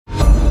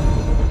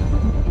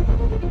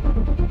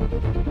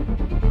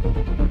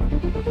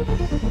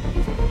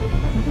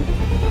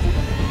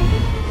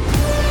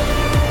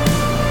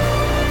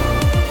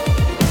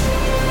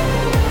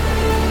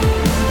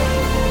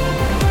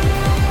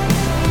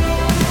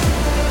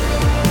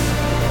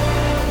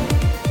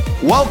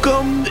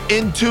Welcome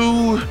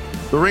into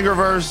the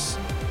Ringerverse.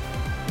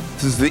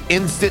 This is the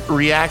instant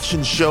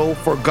reaction show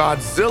for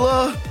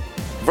Godzilla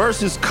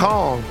versus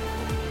Kong.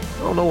 I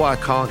don't know why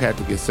Kong had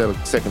to get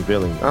second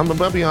billing. I'm going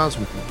to be honest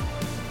with you.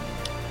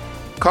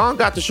 Kong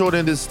got the short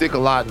end of the stick a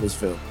lot in this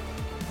film.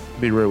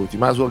 Be real with you.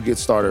 Might as well get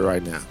started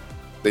right now.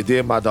 They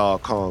did my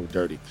dog Kong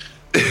dirty.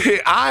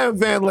 I am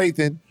Van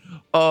Lathan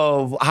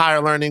of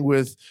Higher Learning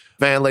with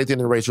Van Lathan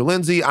and Rachel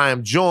Lindsay. I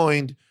am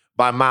joined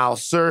by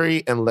Miles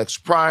Surrey and Lex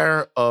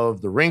Pryor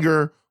of The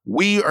Ringer.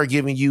 We are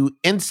giving you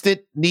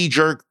instant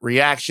knee-jerk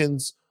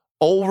reactions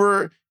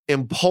over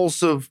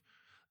impulsive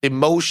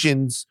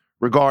emotions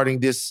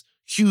regarding this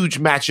huge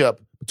matchup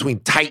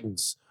between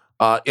titans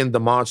in the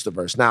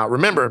Monsterverse. Now,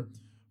 remember,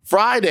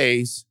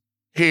 Fridays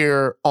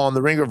here on the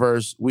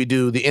Ringerverse, we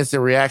do the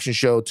instant reaction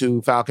show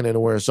to Falcon and the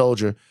Winter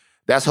Soldier.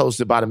 That's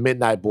hosted by the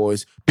Midnight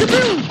Boys.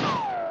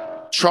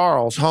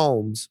 Charles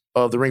Holmes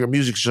of the Ringer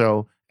Music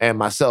Show and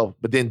myself.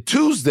 But then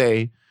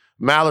Tuesday,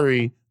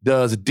 Mallory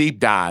does a deep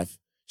dive.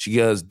 She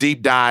does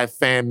deep dive,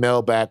 fan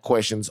mailbag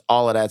questions,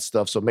 all of that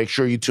stuff. So make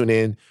sure you tune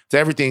in to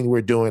everything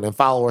we're doing and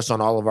follow us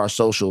on all of our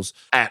socials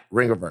at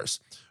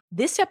Ringerverse.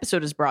 This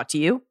episode is brought to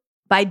you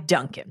by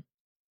Dunkin'.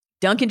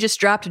 Dunkin' just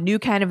dropped a new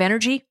kind of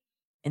energy,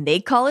 and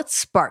they call it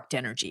Sparked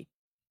Energy.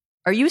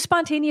 Are you a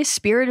spontaneous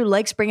spirit who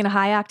likes bringing a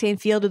high-octane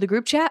feel to the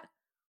group chat?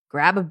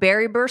 Grab a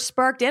Berry Burst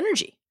Sparked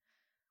Energy.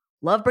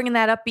 Love bringing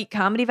that upbeat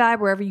comedy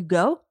vibe wherever you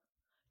go?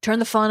 Turn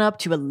the fun up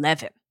to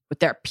 11 with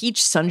their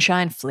peach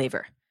sunshine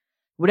flavor.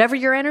 Whatever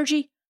your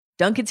energy,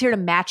 Dunkin's here to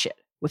match it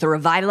with a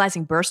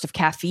revitalizing burst of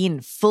caffeine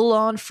and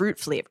full-on fruit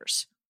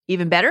flavors.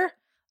 Even better,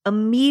 a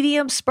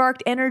medium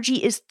Sparked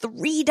Energy is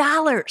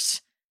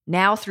 $3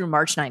 now through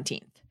March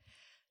 19th.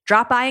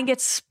 Drop by and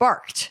get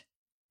sparked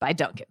by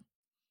Dunkin'.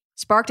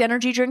 Sparked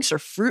Energy drinks are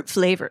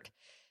fruit-flavored,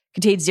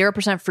 contain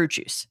 0% fruit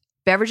juice.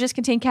 Beverages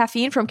contain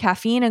caffeine from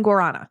caffeine and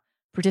guarana.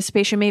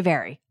 Participation may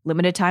vary.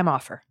 Limited time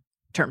offer.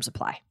 Terms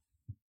apply.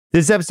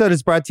 This episode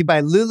is brought to you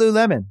by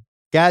Lululemon.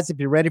 Guys, if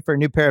you're ready for a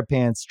new pair of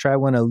pants, try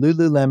one of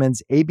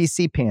Lululemon's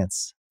ABC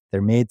pants. They're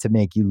made to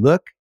make you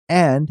look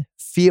and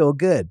feel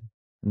good.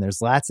 And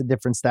there's lots of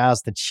different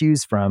styles to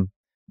choose from.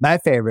 My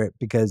favorite,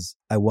 because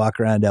I walk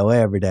around LA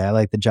every day, I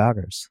like the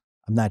joggers.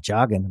 I'm not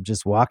jogging, I'm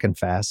just walking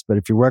fast. But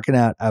if you're working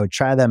out, I would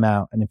try them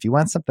out. And if you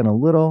want something a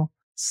little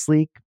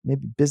sleek,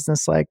 maybe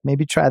business-like,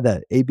 maybe try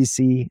the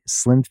ABC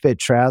Slim Fit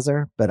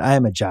trouser. But I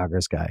am a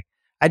joggers guy.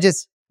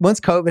 Once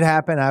COVID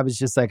happened, I was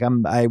just like,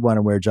 I want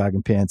to wear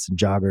jogging pants and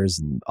joggers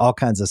and all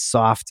kinds of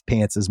soft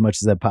pants as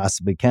much as I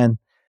possibly can,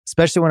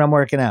 especially when I'm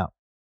working out.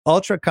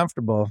 Ultra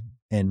comfortable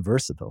and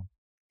versatile.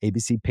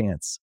 ABC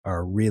pants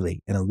are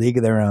really in a league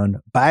of their own.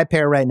 Buy a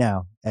pair right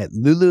now at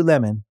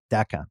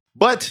lululemon.com.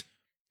 But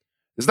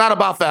it's not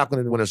about Falcon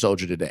and the Winter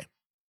Soldier today.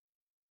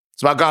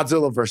 It's about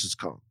Godzilla versus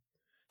Kong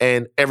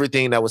and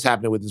everything that was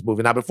happening with this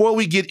movie. Now, before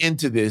we get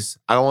into this,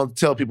 I want to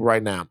tell people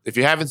right now, if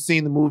you haven't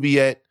seen the movie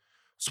yet,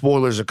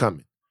 spoilers are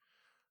coming.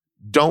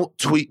 Don't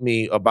tweet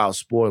me about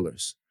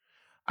spoilers.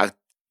 I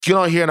get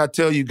on here and I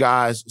tell you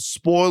guys,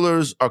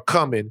 spoilers are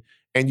coming,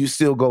 and you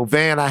still go,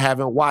 Van, I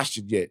haven't watched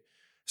it yet.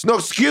 It's no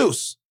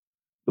excuse.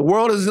 The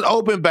world isn't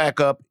open back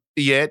up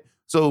yet,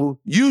 so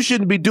you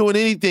shouldn't be doing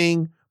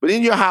anything but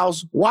in your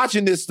house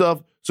watching this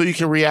stuff so you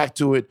can react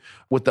to it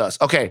with us.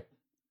 Okay,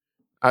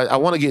 I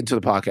want to get into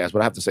the podcast,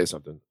 but I have to say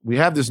something. We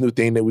have this new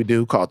thing that we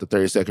do called the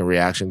 30-second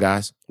reaction,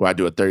 guys, where I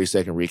do a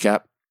 30-second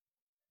recap.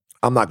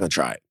 I'm not going to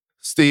try it.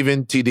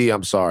 Steven, TD,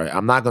 I'm sorry.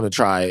 I'm not going to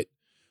try it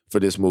for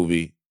this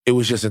movie. It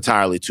was just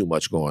entirely too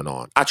much going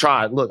on. I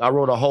tried. Look, I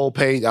wrote a whole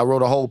page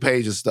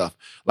of stuff.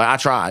 Like, I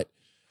tried.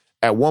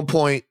 At one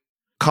point,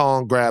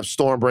 Kong grabs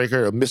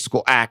Stormbreaker, a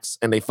mystical axe,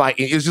 and they fight.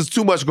 It's just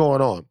too much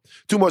going on.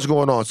 Too much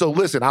going on. So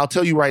listen, I'll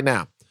tell you right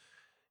now.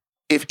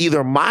 If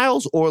either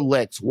Miles or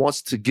Lex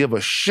wants to give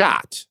a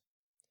shot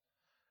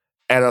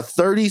at a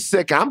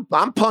 30-second,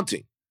 I'm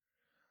punting.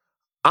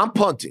 I'm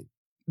punting.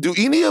 Do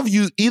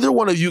either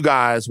one of you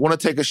guys want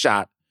to take a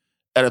shot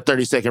at a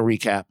 30-second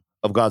recap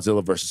of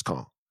Godzilla versus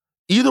Kong?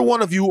 Either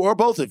one of you or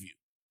both of you.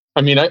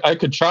 I mean, I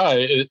could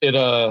try.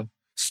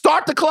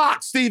 Start the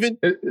clock, Steven.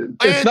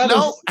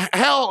 No,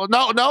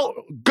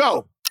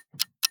 go.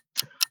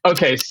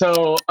 Okay,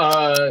 so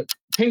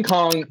King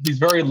Kong, he's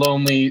very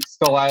lonely.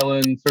 Skull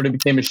Island sort of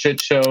became a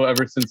shit show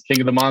ever since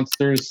King of the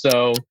Monsters.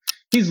 So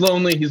he's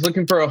lonely. He's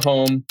looking for a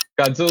home.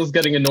 Godzilla's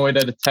getting annoyed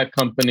at a tech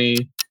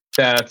company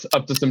that's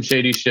up to some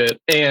shady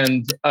shit.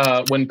 And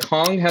when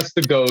Kong has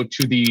to go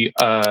to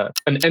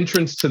an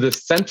entrance to the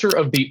center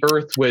of the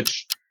Earth,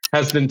 which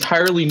has an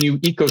entirely new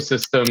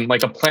ecosystem,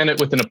 like a planet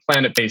within a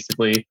planet,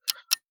 basically,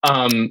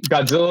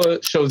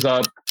 Godzilla shows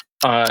up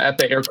at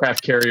the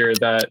aircraft carrier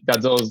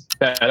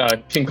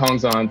that King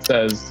Kong's on,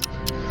 says,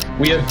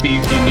 "We have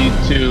beef, you need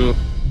to..."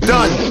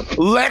 Done.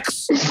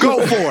 Lex,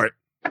 go for it.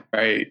 All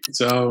right.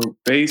 So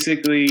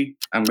basically,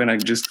 I'm going to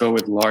just go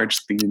with large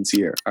themes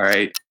here. All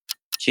right.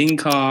 King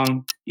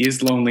Kong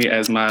is lonely,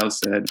 as Miles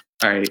said.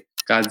 All right.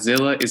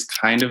 Godzilla is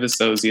kind of a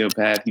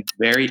sociopath. He's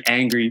very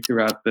angry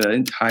throughout the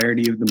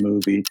entirety of the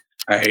movie.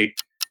 All right.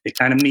 They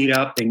kind of meet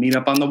up. They meet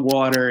up on the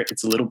water.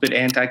 It's a little bit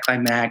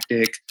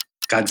anticlimactic.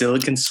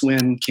 Godzilla can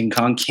swim. King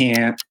Kong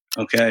can't.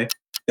 Okay.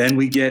 Then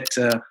we get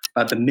to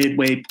about the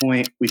midway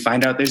point. We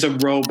find out there's a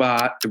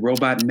robot. The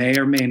robot may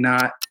or may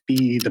not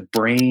be the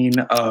brain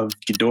of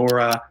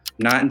Ghidorah.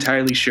 Not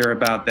entirely sure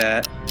about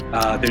that.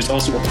 There's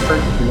also a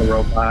person in the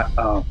robot.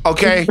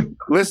 Okay,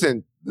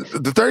 listen,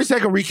 the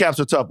 30-second recaps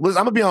are tough. Listen,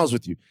 I'm going to be honest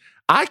with you.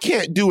 I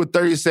can't do a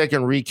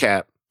 30-second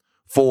recap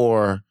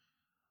for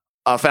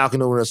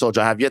Falcon and Winter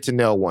Soldier. I have yet to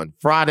nail one.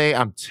 Friday,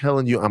 I'm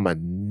telling you, I'm going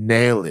to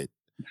nail it.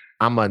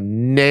 I'm going to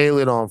nail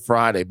it on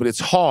Friday, but it's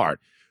hard.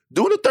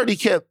 Doing a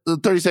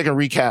 30-second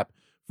recap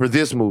for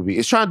this movie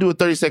is trying to do a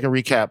 30-second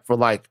recap for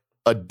like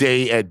a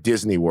day at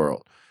Disney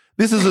World.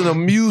 This is an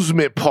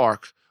amusement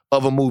park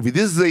of a movie.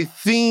 This is a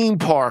theme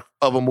park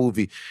of a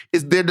movie.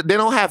 They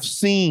don't have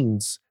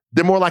scenes.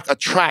 They're more like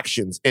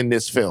attractions in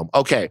this film.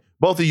 Okay,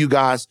 both of you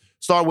guys,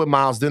 start with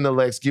Miles, then the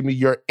Lex. Give me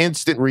your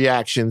instant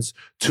reactions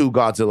to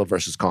Godzilla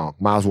versus Kong.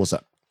 Miles, what's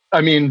up? I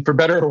mean, for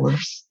better or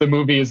worse, the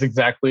movie is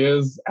exactly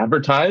as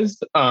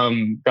advertised.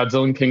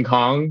 Godzilla and King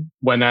Kong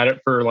went at it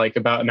for like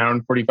about an hour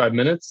and 45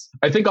 minutes.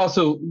 I think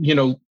also,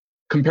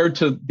 compared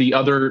to the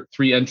other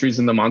three entries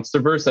in the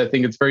Monsterverse, I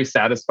think it's very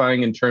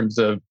satisfying in terms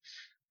of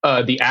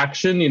the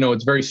action.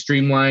 It's very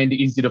streamlined,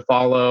 easy to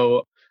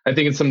follow. I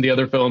think in some of the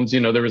other films,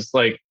 there was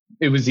like,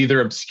 it was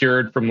either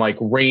obscured from like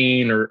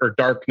rain or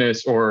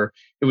darkness, or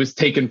it was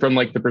taken from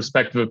like the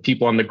perspective of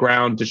people on the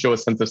ground to show a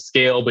sense of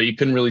scale, but you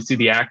couldn't really see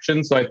the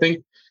action. So I think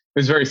it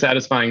was very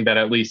satisfying that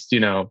at least,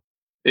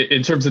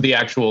 in terms of the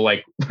actual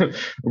like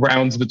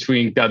rounds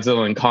between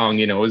Godzilla and Kong,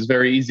 it was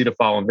very easy to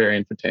follow and very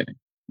entertaining.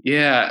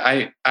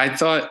 Yeah, I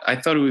thought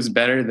it was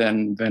better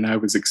than I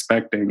was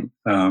expecting.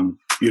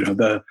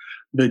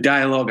 The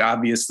dialogue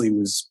obviously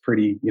was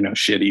pretty,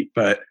 shitty,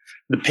 but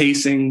the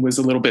pacing was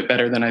a little bit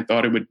better than I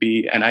thought it would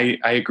be. And I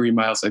agree,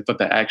 Miles. I thought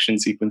the action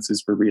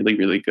sequences were really,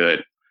 really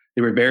good.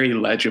 They were very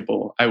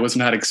legible. I was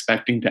not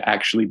expecting to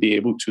actually be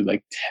able to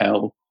like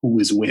tell who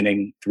was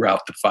winning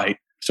throughout the fight.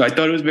 So I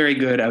thought it was very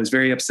good. I was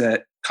very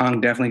upset. Kong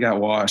definitely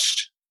got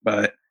washed,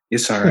 but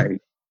it's all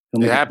right.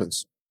 It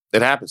happens.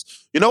 It happens.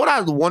 You know what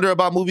I wonder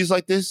about movies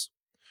like this?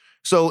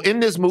 So in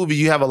this movie,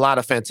 you have a lot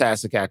of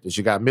fantastic actors.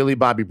 You got Millie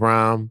Bobby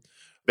Brown,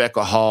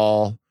 Becca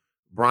Hall,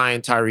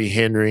 Brian Tyree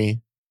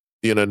Henry,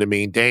 you know what I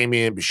mean?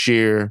 Damian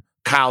Bashir,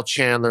 Kyle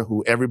Chandler,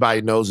 who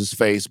everybody knows his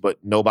face, but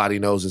nobody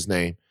knows his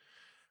name.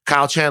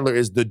 Kyle Chandler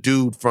is the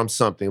dude from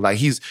something. Like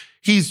he's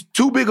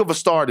too big of a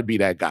star to be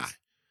that guy.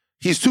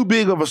 He's too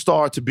big of a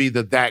star to be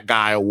the That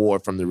Guy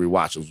award from the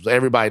Rewatchables.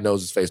 Everybody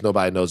knows his face.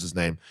 Nobody knows his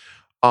name.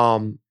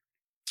 And,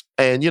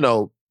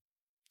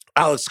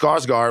 Alex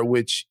Skarsgård,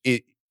 which,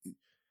 he's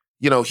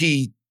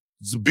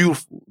a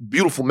beautiful,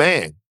 beautiful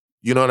man.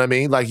 You know what I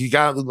mean? Like you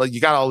got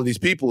all of these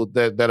people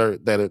that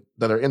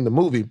are in the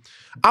movie.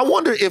 I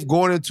wonder if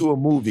going into a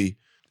movie,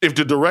 if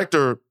the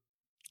director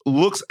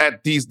looks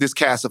at this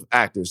cast of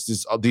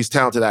actors, these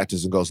talented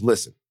actors, and goes,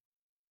 "Listen,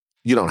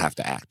 you don't have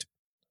to act.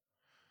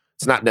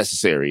 It's not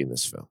necessary in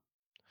this film.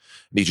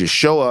 I need you to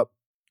show up,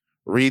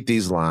 read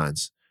these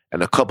lines,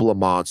 and a couple of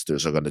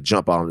monsters are going to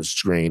jump on the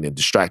screen and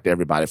distract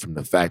everybody from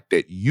the fact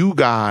that you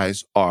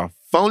guys are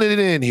phoning it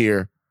in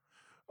here."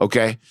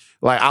 Okay?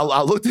 Like,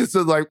 I looked at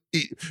it, like,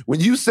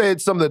 when you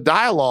said some of the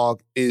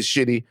dialogue is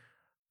shitty,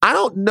 I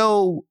don't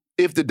know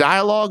if the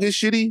dialogue is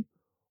shitty,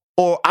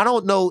 or I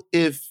don't know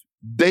if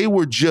they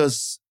were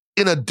just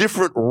in a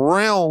different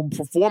realm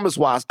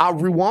performance-wise. I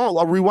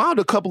rewound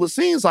a couple of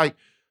scenes, like,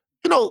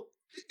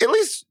 at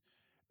least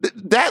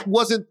that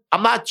wasn't,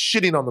 I'm not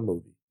shitting on the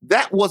movie.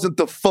 That wasn't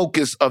the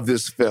focus of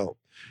this film.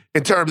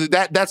 In terms of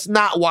that's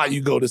not why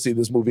you go to see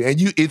this movie. And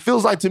it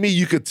feels like to me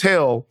you could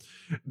tell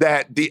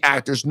that the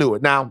actors knew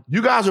it. Now,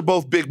 you guys are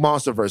both big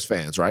Monsterverse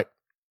fans, right?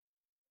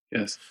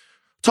 Yes.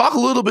 Talk a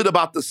little bit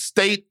about the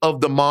state of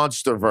the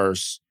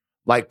Monsterverse,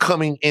 like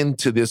coming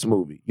into this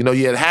movie. You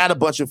had a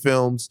bunch of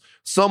films,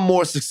 some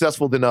more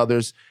successful than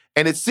others,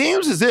 and it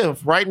seems as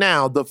if right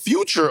now the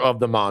future of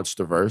the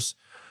Monsterverse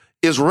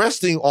is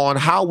resting on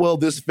how well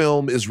this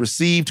film is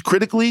received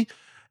critically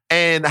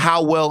and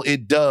how well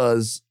it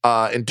does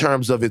in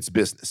terms of its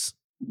business.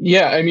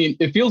 Yeah, I mean,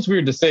 it feels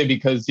weird to say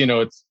because,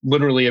 it's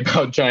literally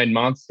about giant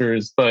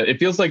monsters, but it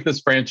feels like this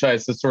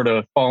franchise has sort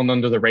of fallen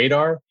under the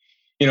radar,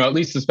 at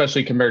least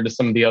especially compared to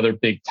some of the other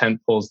big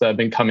tentpoles that have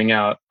been coming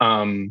out.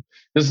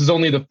 This is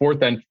only the fourth,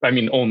 but the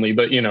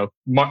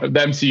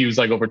MCU is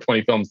like over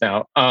 20 films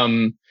now.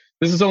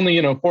 This is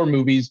only, 4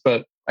 movies,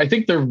 but I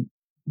think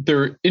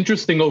they're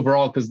interesting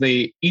overall because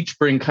they each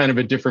bring kind of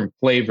a different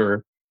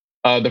flavor.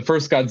 The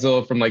first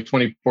Godzilla from like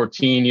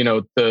 2014,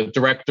 the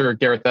director,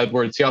 Gareth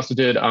Edwards, he also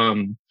did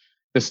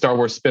the Star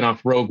Wars spinoff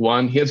Rogue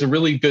One. He has a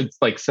really good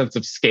like sense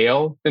of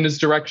scale in his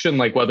direction,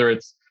 like whether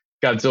it's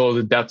Godzilla,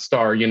 the Death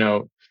Star,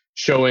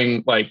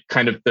 showing like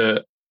kind of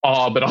the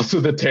awe, but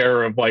also the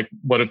terror of like,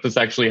 what if this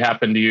actually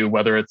happened to you,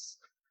 whether it's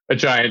a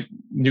giant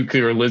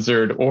nuclear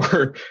lizard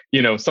or,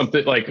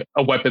 something like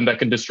a weapon that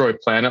can destroy a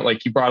planet. Like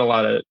he brought a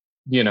lot of,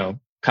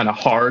 kind of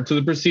horror to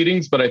the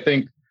proceedings, but I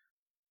think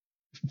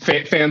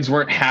fans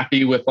weren't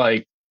happy with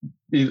like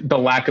the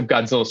lack of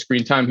Godzilla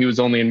screen time. He was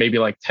only in maybe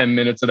like 10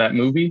 minutes of that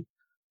movie.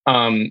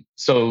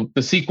 So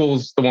the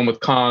sequels, the one with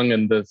Kong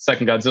and the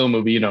second Godzilla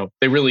movie,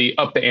 they really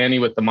up the ante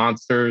with the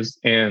monsters.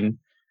 And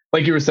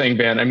like you were saying,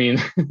 Van, I mean,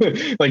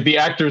 like the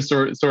actors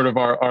sort of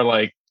are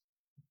like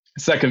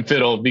second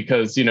fiddle,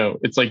 because,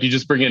 it's like you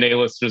just bring in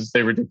A-listers,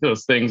 say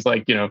ridiculous things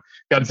like,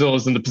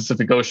 Godzilla's in the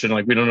Pacific Ocean.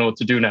 Like, we don't know what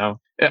to do now.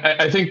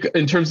 I think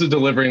in terms of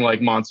delivering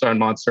like monster on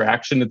monster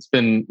action, it's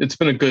been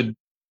a good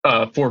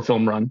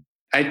 4-film run.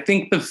 I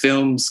think the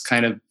films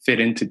kind of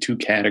fit into two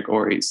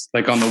categories.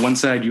 Like on the one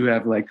side, you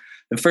have like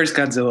the first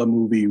Godzilla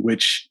movie,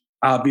 which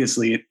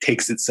obviously it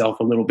takes itself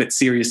a little bit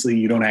seriously.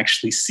 You don't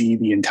actually see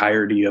the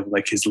entirety of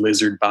like his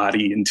lizard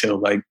body until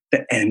like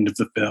the end of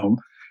the film.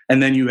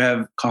 And then you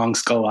have Kong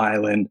Skull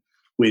Island,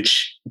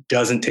 which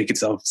doesn't take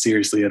itself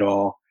seriously at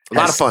all. A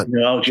lot of fun.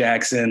 Samuel L.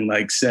 Jackson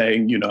like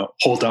saying,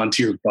 hold on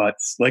to your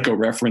butts, like a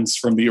reference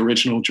from the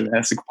original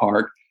Jurassic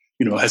Park.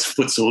 Has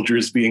foot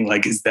soldiers being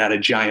like, is that a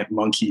giant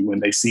monkey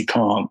when they see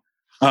Kong?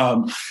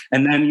 And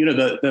then,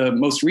 the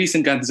most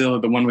recent Godzilla,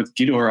 the one with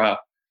Ghidorah,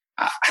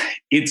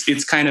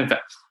 it's kind of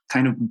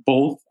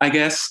both, I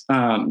guess.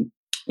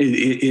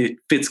 It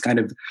fits kind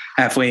of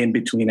halfway in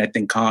between, I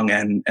think, Kong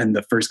and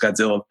the first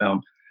Godzilla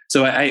film.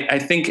 So I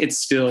think it's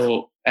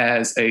still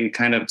as a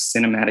kind of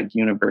cinematic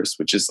universe,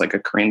 which is like a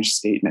cringe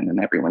statement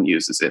and everyone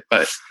uses it.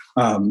 But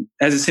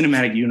as a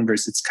cinematic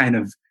universe, it's kind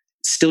of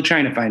still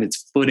trying to find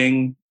its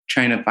footing,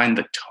 trying to find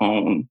the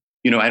tone.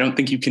 I don't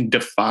think you can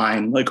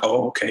define like,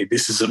 oh, okay,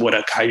 this is what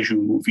a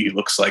kaiju movie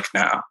looks like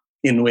now,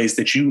 in ways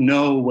that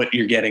what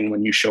you're getting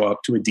when you show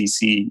up to a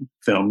DC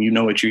film.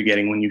 What you're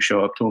getting when you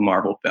show up to a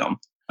Marvel film.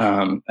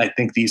 I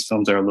think these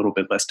films are a little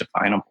bit less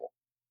definable.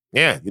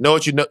 Yeah, you know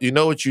what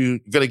you're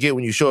gonna get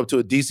when you show up to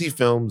a DC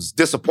film's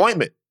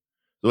disappointment.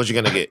 Is what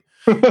you're gonna get.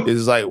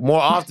 It's like more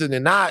often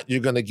than not, you're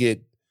gonna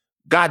get,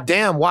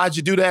 goddamn, why'd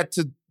you do that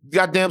to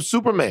goddamn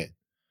Superman?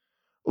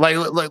 Like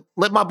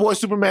let my boy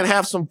Superman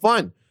have some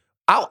fun.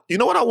 You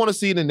know what I want to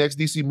see in the next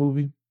DC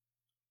movie?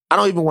 I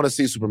don't even want to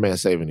see Superman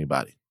save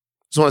anybody.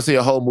 Just want to see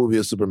a whole movie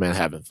of Superman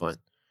having fun.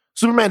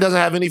 Superman doesn't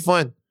have any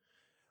fun.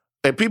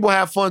 And people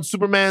have fun.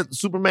 Superman's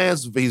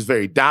he's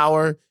very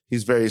dour.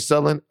 He's very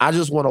sullen. I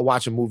just want to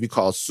watch a movie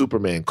called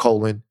Superman,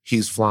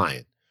 He's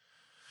Flying.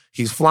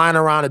 He's flying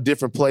around to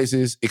different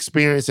places,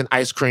 experiencing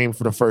ice cream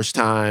for the first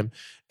time,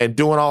 and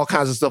doing all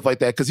kinds of stuff like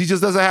that because he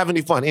just doesn't have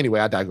any fun. Anyway,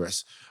 I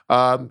digress.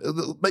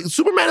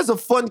 Superman is a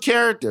fun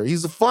character.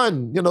 He's a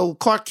fun,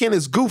 Clark Kent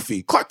is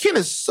goofy. Clark Kent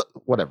is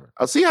whatever.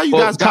 I'll see how you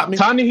guys got me.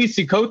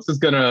 Ta-Nehisi Coates is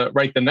going to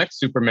write the next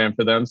Superman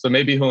for them, so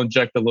maybe he'll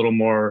inject a little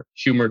more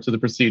humor to the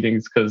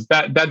proceedings because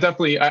that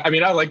definitely, I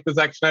mean, I like the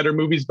Zack Snyder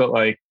movies, but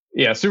like,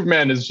 yeah,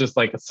 Superman is just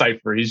like a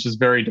cipher. He's just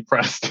very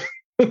depressed.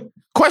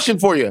 Question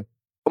for you,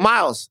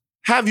 Miles.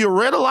 Have you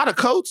read a lot of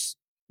Coates?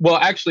 Well,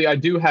 actually, I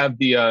do have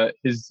the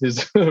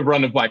his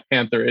run of Black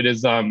Panther. It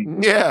is yeah. I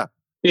mean,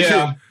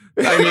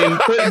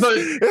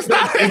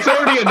 it's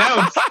already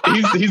announced.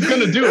 He's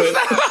going to do it.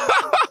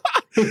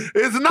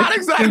 It's not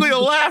exactly a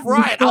laugh,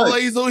 right?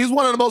 He's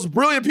one of the most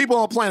brilliant people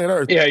on planet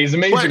Earth. Yeah, he's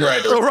an amazing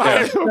writer.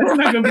 Right. That's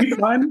not going to be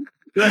fun.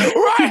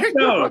 Right.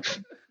 No.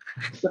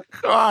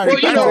 All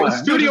right. Well, the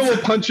studio will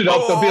punch it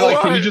up. They'll be like,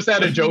 "Can you just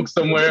add a joke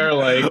somewhere?"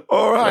 Like,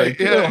 all right, like,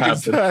 yeah,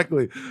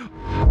 exactly.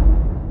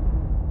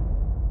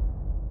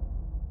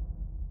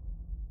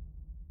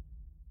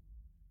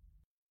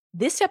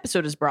 This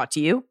episode is brought to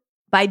you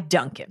by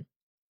Dunkin'.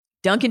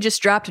 Dunkin'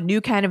 just dropped a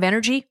new kind of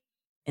energy,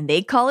 and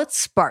they call it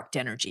sparked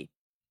energy.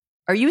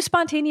 Are you a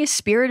spontaneous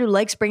spirit who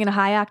likes bringing a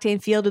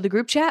high-octane feel to the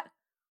group chat?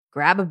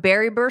 Grab a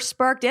Berry Burst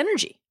Sparked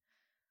Energy.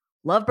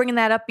 Love bringing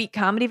that upbeat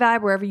comedy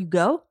vibe wherever you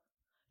go?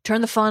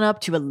 Turn the fun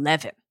up to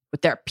 11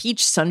 with their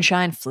peach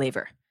sunshine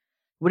flavor.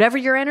 Whatever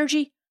your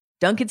energy,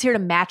 Dunkin's here to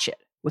match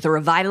it with a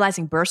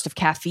revitalizing burst of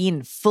caffeine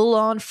and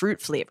full-on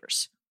fruit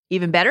flavors.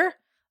 Even better,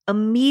 a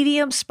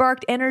medium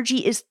sparked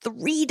energy is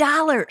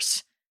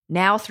 $3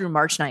 now through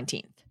March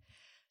 19th.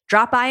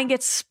 Drop by and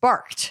get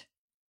sparked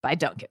by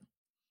Dunkin'.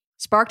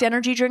 Sparked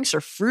energy drinks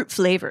are fruit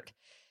flavored,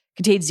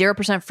 contain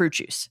 0% fruit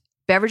juice.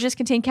 Beverages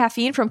contain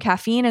caffeine from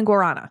caffeine and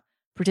guarana.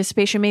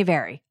 Participation may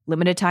vary.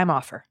 Limited time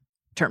offer.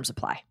 Terms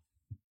apply.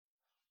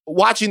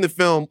 Watching the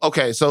film,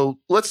 okay, so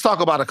let's talk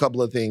about a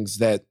couple of things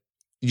that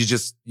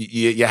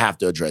you have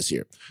to address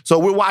here. So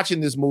we're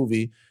watching this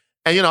movie,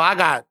 and I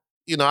got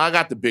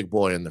the big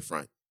boy in the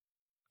front.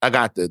 I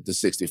got the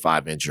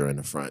 65-incher in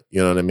the front.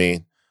 You know what I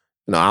mean?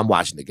 I'm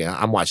watching the game.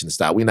 I'm watching the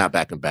style. We're not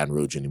back in Baton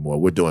Rouge anymore.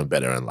 We're doing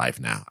better in life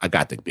now. I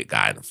got the big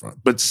guy in the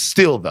front. But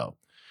still, though,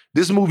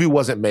 this movie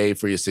wasn't made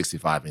for your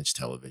 65-inch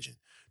television.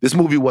 This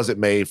movie wasn't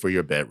made for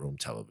your bedroom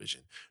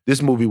television.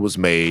 This movie was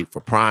made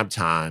for prime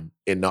time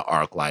in the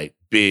ArcLight,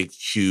 big,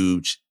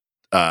 huge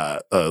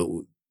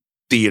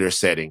theater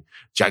setting,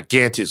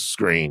 gigantic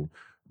screen,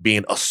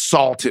 being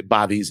assaulted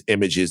by these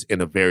images in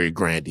a very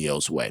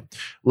grandiose way.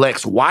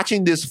 Lex,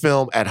 watching this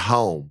film at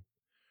home,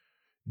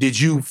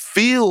 did you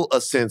feel a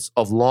sense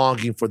of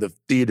longing for the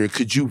theater?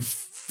 Could you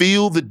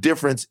feel the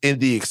difference in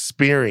the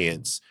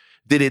experience?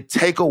 Did it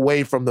take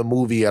away from the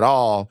movie at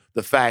all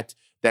the fact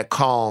that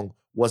Kong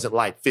wasn't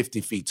like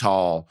 50 feet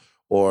tall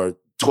or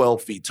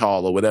 12 feet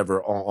tall or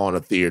whatever on a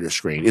theater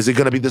screen? Is it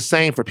going to be the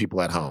same for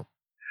people at home?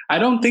 I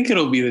don't think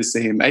it'll be the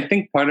same. I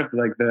think part of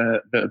like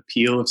the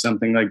appeal of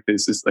something like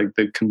this is like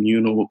the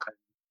communal kind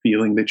of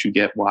feeling that you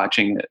get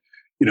watching it.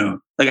 You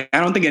know, like I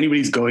don't think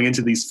anybody's going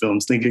into these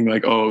films thinking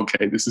like, oh,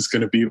 okay, this is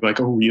going to be like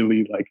a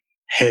really like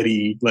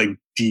heady, like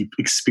deep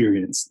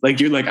experience. Like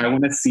you're like, I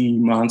want to see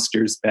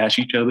monsters bash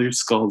each other's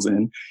skulls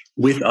in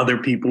with other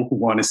people who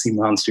want to see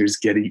monsters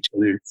get each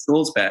other's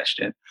skulls bashed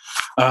in.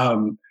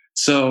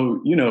 So,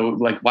 you know,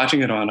 like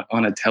watching it on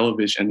a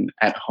television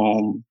at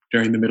home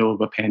during the middle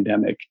of a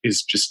pandemic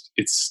is just,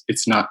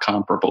 it's not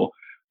comparable.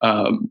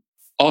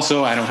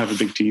 Also, I don't have a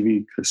big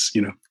TV because,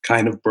 you know,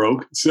 kind of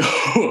broke. So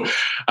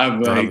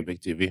I'm Don't like, have a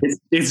big TV.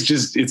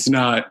 it's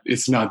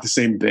not the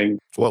same thing.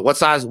 What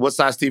size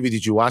TV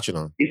did you watch it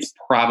on? It's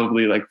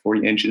probably like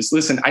 40 inches.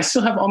 Listen, I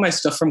still have all my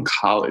stuff from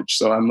college.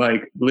 So I'm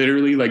like,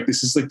 literally like,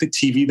 this is like the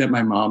TV that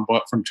my mom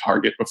bought from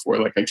Target before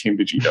like I came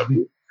to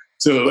GW.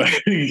 So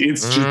like,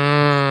 it's just,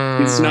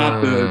 it's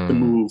not the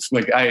move.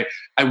 Like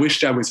I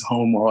wished I was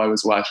home while I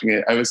was watching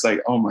it. I was like,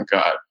 oh my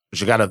God.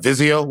 You got a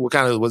Vizio? What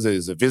kind of, was it?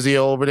 Is it Vizio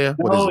over there?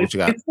 What you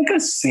got? It's like a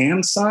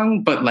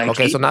Samsung, but like,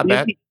 okay, so not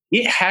bad.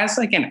 It has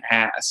like an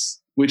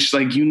ass, which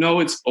like, you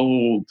know, it's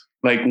old.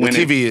 Like when the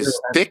TV is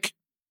thick?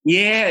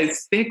 Yeah,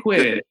 it's thick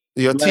with it.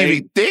 Your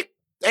TV thick?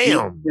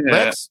 Damn. Yeah,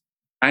 Lex.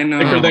 I know.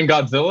 Thicker than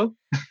Godzilla?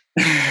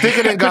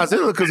 Thicker than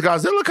Godzilla, because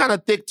Godzilla kind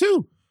of thick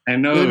too. I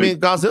know. You know what I mean?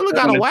 Godzilla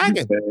got a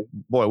wagon.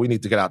 Boy, we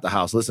need to get out the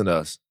house. Listen to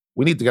us.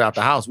 We need to get out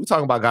the house. We're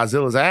talking about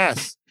Godzilla's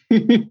ass.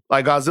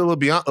 Like Godzilla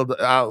beyond.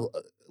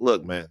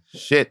 Look, man,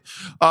 shit.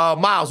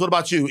 Miles, what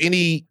about you?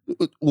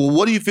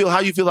 What do you feel? How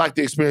you feel like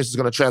the experience is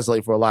going to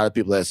translate for a lot of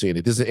people that have seen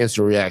it? This is an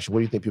instant reaction. What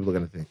do you think people are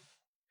going to think?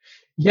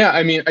 Yeah,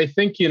 I mean, I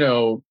think, you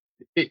know,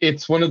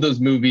 it's one of those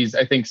movies,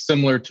 I think,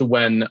 similar to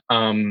when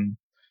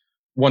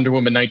Wonder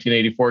Woman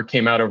 1984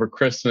 came out over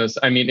Christmas.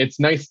 I mean, it's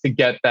nice to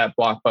get that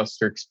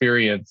blockbuster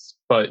experience,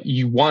 but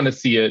you want to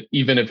see it,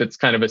 even if it's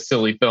kind of a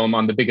silly film,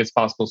 on the biggest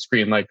possible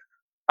screen. Like,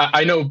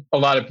 I know a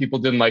lot of people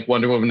didn't like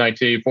Wonder Woman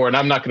 1984, and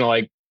I'm not going to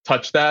like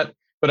touch that.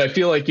 But I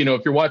feel like, you know,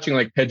 if you're watching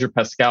like Pedro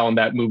Pascal in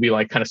that movie,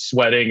 like kind of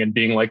sweating and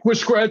being like,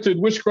 wish granted,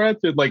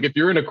 like if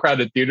you're in a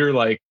crowded theater,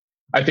 like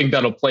I think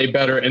that'll play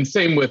better. And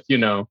same with, you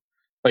know,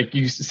 like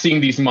you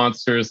seeing these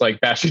monsters like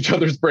bash each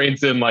other's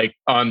brains in like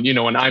on, you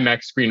know, an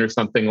IMAX screen or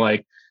something,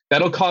 like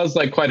that'll cause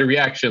like quite a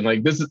reaction.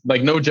 Like this is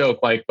like no joke.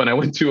 Like when I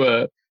went to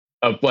a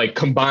like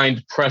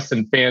combined press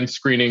and fan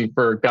screening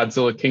for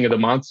Godzilla King of the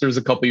Monsters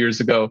a couple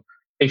years ago,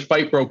 a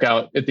fight broke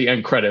out at the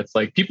end credits.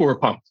 Like people were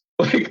pumped.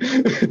 Like,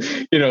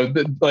 you know,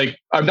 like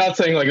I'm not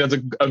saying like that's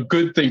a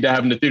good thing to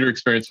have in the theater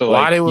experience, but like,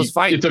 why they was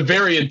fighting? It's a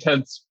very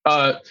intense.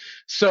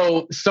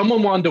 So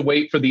someone wanted to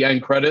wait for the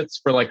end credits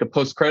for like a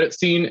post-credit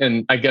scene,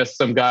 and I guess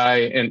some guy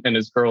and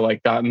his girl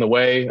like got in the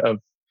way of,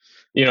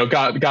 you know,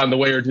 got in the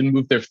way or didn't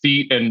move their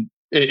feet, and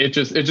it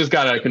just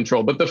got out of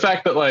control. But the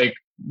fact that like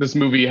this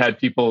movie had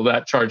people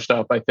that charged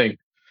up, I think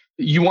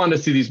you want to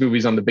see these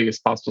movies on the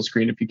biggest possible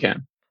screen if you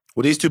can.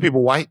 Were these two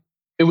people white?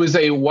 It was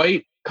a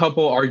white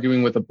couple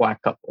arguing with a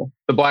black couple.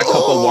 The black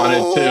couple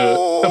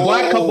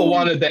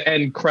wanted the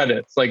end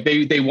credits. Like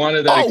they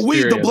wanted that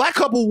experience. The black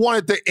couple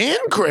wanted the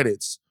end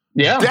credits.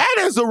 Yeah. That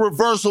is a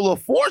reversal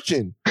of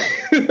fortune.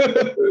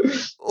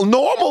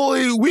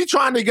 Normally, we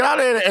trying to get out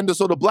of there, and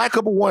so the black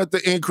couple wanted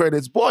the end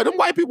credits. Boy, them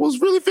white people was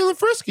really feeling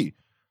frisky.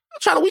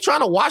 We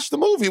trying to watch the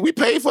movie. We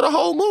paid for the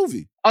whole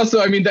movie.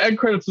 Also, I mean, the end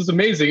credits was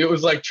amazing. It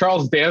was like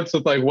Charles Dance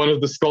with like one of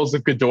the skulls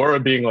of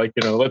Ghidorah being like,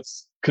 you know,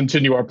 let's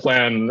continue our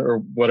plan or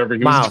whatever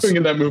he was doing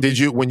in that movie. Did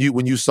you, when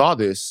you saw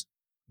this,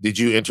 did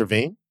you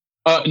intervene?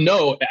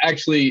 No,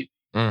 actually.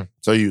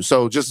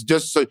 So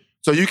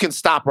you can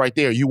stop right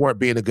there. You weren't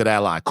being a good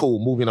ally.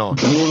 Cool. Moving on.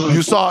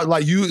 You saw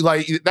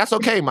that's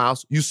okay,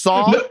 Miles. You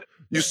saw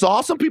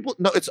some people.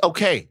 No, it's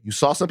okay. You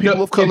saw some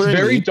people of color. It's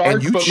very dark,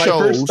 and you but my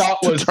first thought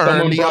was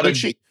someone brought a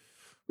cheek.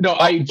 No,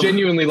 I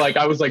genuinely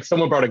I was like,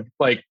 someone brought a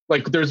like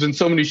there's been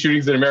so many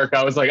shootings in America.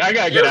 I was like, I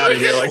gotta get out of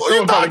here. Like,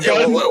 someone brought a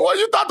gun. Well,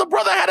 you thought the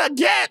brother had a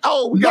gat?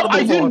 Oh, we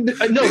gotta move on.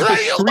 No,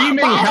 the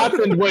screaming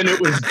happened when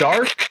it was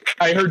dark.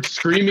 I heard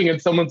screaming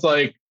and someone's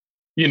like,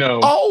 you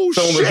know,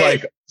 someone was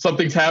like,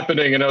 something's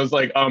happening. And I was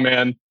like, oh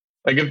man,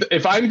 like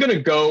if I'm going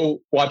to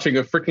go watching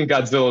a freaking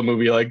Godzilla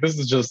movie, like this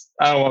is just,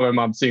 I don't want my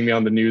mom seeing me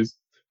on the news.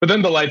 But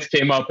then the lights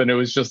came up and it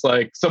was just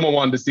like, someone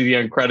wanted to see the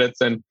end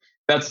credits, and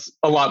that's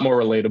a lot more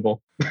relatable.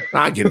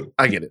 I get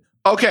it.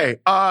 Okay.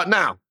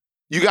 Now,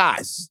 you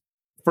guys,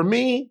 for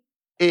me,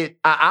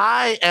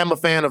 I am a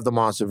fan of the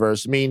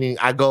MonsterVerse, meaning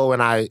I go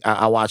and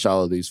I watch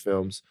all of these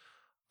films.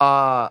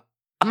 I'm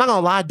not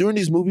gonna lie, during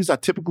these movies, I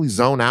typically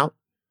zone out.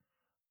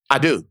 I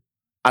do.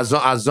 I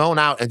zone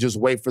out and just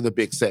wait for the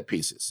big set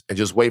pieces and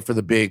just wait for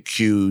the big,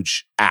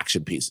 huge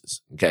action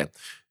pieces. Okay.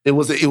 It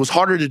was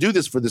harder to do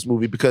this for this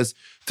movie because,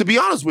 to be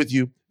honest with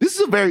you, this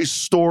is a very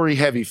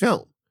story-heavy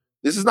film.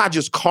 This is not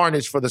just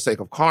carnage for the sake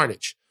of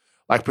carnage.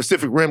 Like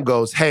Pacific Rim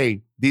goes,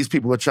 hey, these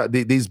people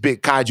these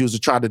big kaijus are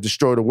trying to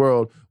destroy the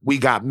world. We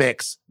got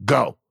mechs.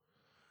 Go.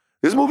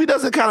 This movie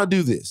doesn't kind of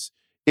do this.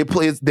 It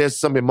plays. There's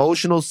some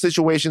emotional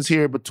situations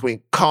here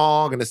between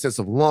Kong and a sense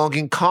of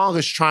longing. Kong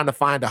is trying to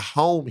find a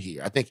home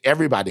here. I think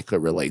everybody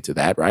could relate to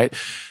that, right?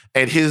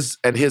 And his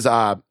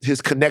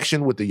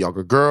connection with the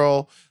younger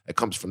girl that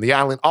comes from the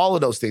island. All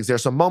of those things.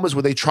 There's some moments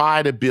where they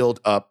try to build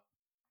up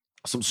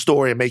some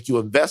story and make you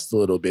invest a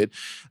little bit.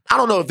 I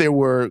don't know if they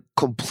were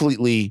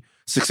completely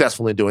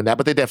successful in doing that,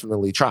 but they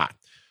definitely tried.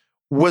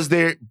 Was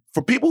there,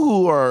 for people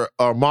who are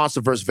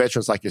MonsterVerse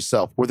veterans like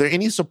yourself, were there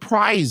any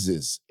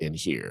surprises in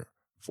here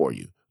for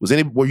you?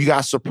 Were you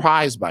guys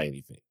surprised by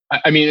anything?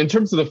 I mean, in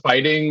terms of the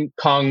fighting,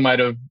 Kong might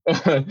have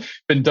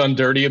been done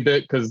dirty a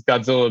bit because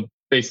Godzilla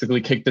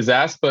basically kicked his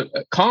ass. But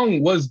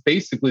Kong was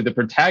basically the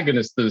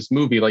protagonist of this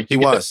movie. Like he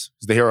was.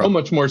 He's the hero. So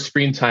much more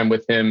screen time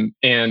with him,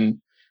 and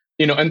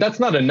and that's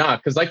not a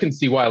knock because I can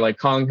see why. Like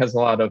Kong has a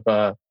lot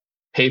of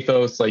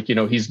pathos. Like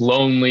he's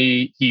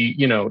lonely.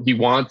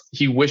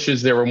 He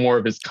wishes there were more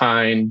of his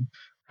kind.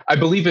 I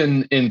believe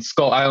in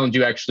Skull Island,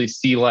 you actually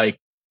see like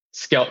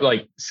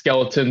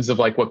skeletons of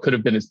like what could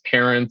have been his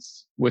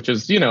parents, which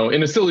is, in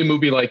a silly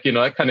movie, like,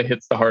 that kind of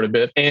hits the heart a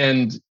bit.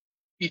 And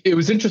it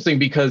was interesting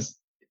because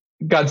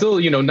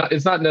Godzilla,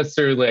 it's not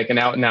necessarily like an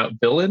out and out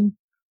villain,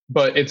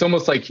 but it's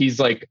almost like he's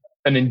like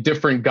an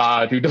indifferent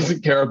god who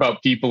doesn't care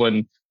about people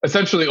and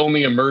essentially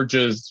only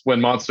emerges when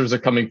monsters are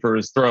coming for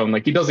his throne.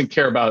 Like he doesn't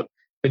care about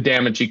the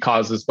damage he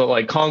causes, but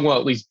like Kong will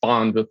at least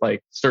bond with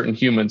like certain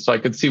humans. So I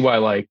could see why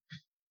like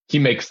he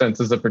makes sense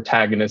as a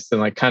protagonist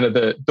and like kind of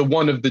the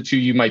one of the two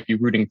you might be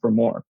rooting for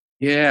more.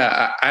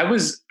 Yeah, I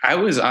was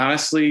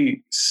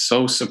honestly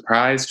so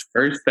surprised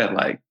first that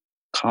like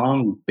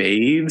Kong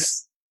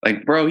bathes.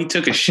 Like, bro, he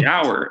took a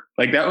shower.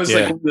 Like that was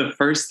like one of the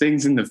first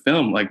things in the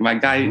film. Like my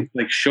guy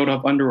like showed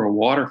up under a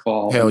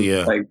waterfall. Hell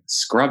yeah. Like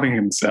scrubbing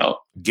himself.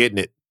 Getting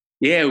it.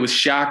 Yeah, it was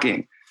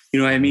shocking. You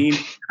know what I mean?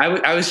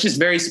 I was just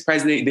very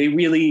surprised they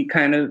really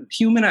kind of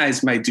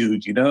humanized my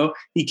dude,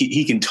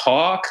 He can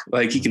talk,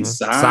 like he can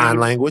sign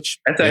language.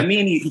 That's what I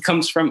mean. He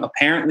comes from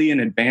apparently an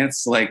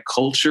advanced like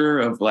culture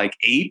of like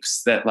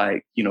apes that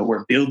like,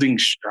 were building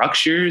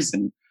structures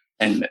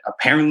and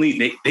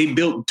apparently they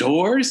built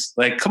doors.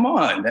 Like, come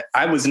on.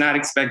 I was not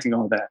expecting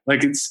all that.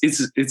 Like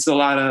it's a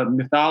lot of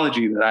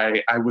mythology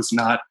that I was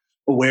not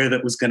aware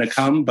that was gonna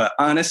come. But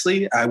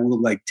honestly, I will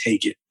like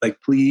take it.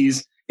 Like,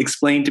 please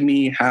explain to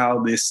me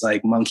how this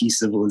like monkey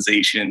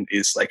civilization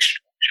is like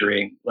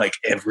structuring like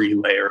every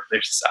layer of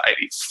their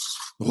society.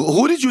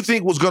 Who did you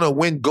think was going to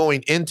win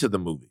going into the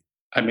movie?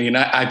 I mean,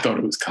 I thought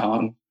it was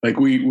Kong. Like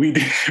we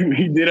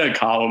did a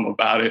column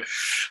about it.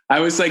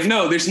 I was like,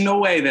 no, there's no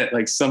way that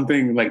like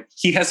something like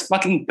he has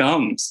fucking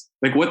thumbs.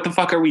 Like what the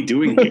fuck are we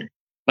doing here?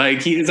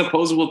 Like he has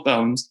opposable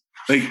thumbs.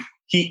 Like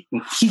he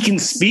can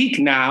speak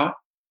now,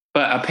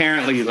 but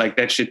apparently like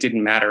that shit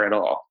didn't matter at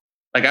all.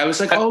 Like I was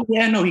like, oh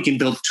yeah, no, he can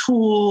build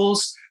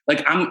tools.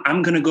 Like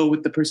I'm gonna go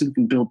with the person who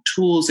can build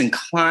tools and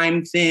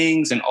climb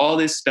things and all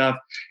this stuff.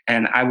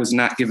 And I was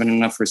not given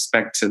enough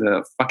respect to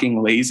the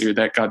fucking laser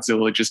that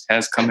Godzilla just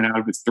has coming out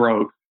of his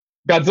throat.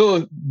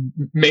 Godzilla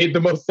made the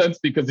most sense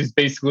because he's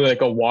basically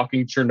like a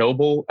walking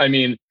Chernobyl. I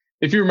mean,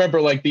 if you remember,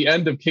 like the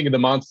end of King of the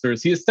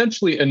Monsters, he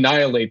essentially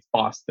annihilates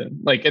Boston.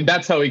 Like, and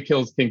that's how he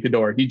kills King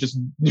Ghidorah. He just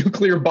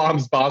nuclear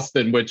bombs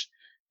Boston, which.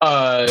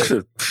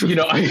 It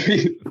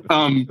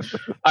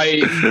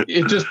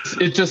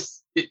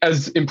just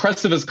as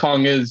impressive as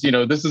Kong is,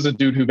 this is a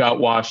dude who got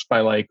washed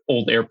by like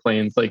old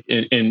airplanes, like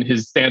in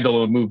his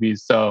standalone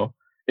movies. So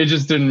it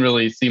just didn't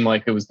really seem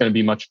like it was going to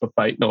be much of a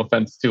fight. No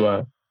offense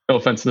to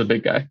the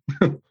big guy.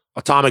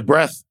 Atomic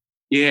breath.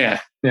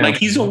 Yeah. Like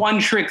he's a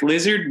one-trick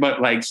lizard,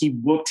 but like he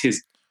whooped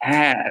his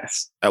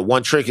ass. That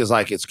one trick is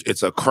like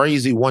it's a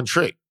crazy one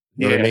trick.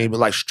 You know what I mean?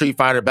 Like Street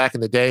Fighter back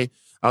in the day.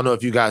 I don't know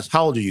if you guys.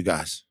 How old are you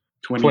guys?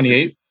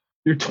 28.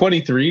 You're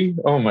 23?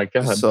 Oh my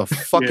God. It's a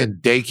fucking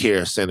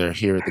daycare center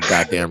here at the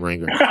goddamn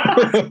Ringer.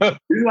 This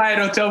is why I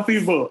don't tell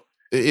people.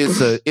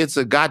 It's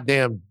a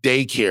goddamn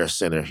daycare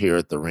center here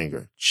at the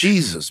Ringer.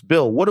 Jesus,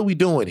 Bill, what are we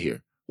doing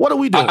here? What are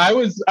we doing? I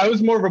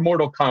was more of a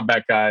Mortal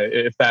Kombat guy,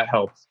 if that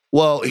helps.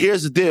 Well,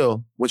 here's the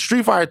deal. When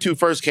Street Fighter 2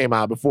 first came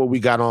out, before we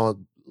got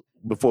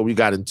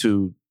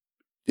into,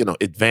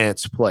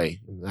 advanced play,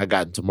 I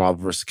got into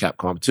Marvel vs.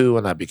 Capcom 2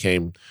 and I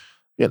became...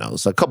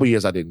 so a couple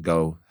years I didn't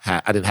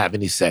have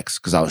any sex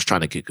because I was trying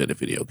to get good at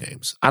video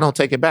games. I don't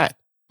take it back.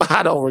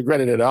 I don't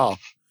regret it at all.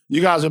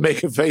 You guys are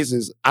making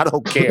faces. I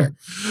don't care.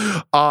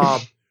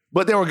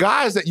 But there were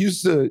guys that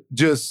used to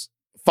just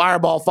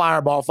fireball,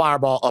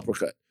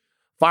 uppercut.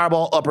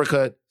 Fireball,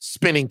 uppercut,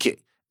 spinning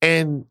kick.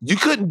 And you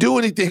couldn't do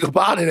anything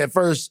about it at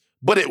first,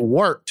 but it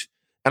worked.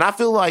 And I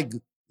feel like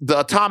the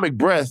atomic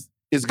breath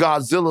is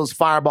Godzilla's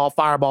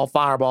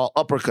fireball,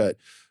 uppercut.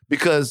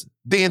 Because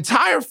the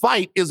entire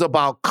fight is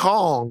about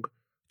Kong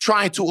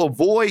trying to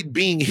avoid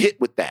being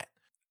hit with that.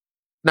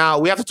 Now,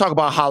 we have to talk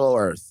about Hollow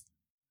Earth.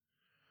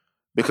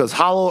 Because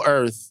Hollow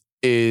Earth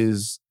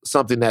is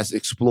something that's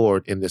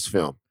explored in this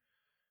film.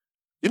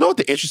 You know what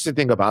the interesting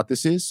thing about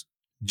this is?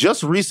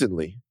 Just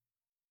recently,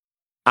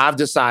 I've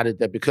decided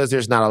that because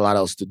there's not a lot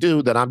else to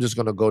do, that I'm just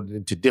going to go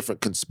into different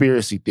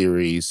conspiracy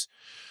theories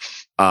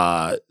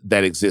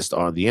that exist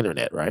on the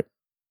internet, right?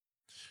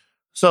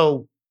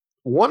 So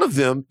one of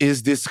them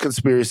is this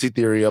conspiracy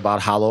theory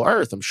about Hollow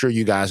Earth. I'm sure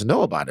you guys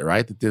know about it,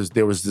 right? That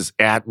there was this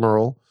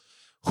admiral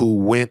who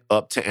went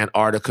up to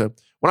Antarctica.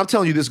 When I'm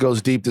telling you this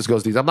goes deep, this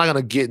goes deep. I'm not going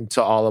to get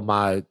into all of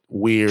my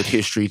weird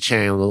History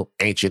Channel,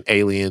 Ancient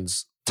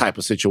Aliens type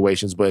of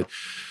situations, but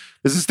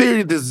there's this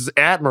theory that this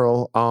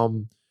admiral,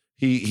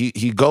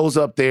 he goes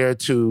up there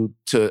to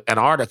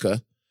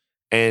Antarctica,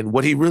 and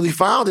what he really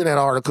found in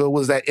Antarctica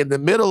was that in the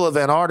middle of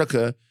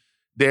Antarctica,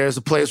 there's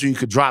a place where you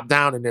could drop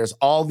down and there's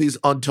all these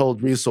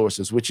untold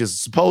resources, which is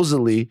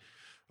supposedly,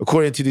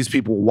 according to these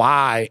people,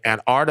 why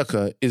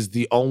Antarctica is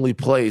the only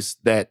place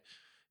that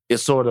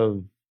is sort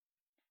of,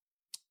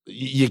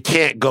 you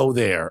can't go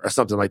there or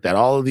something like that.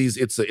 All of these,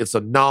 it's a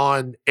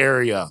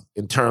non-area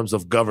in terms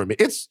of government.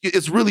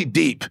 It's really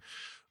deep.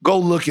 Go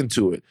look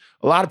into it.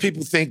 A lot of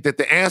people think that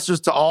the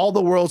answers to all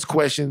the world's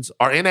questions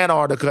are in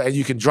Antarctica and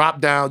you can drop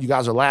down. You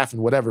guys are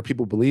laughing, whatever.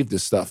 People believe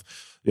this stuff.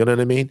 You know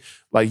what I mean?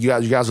 Like you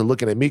guys are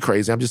looking at me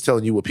crazy. I'm just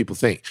telling you what people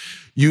think.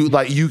 You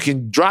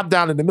can drop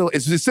down in the middle.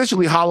 It's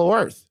essentially Hollow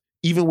Earth,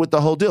 even with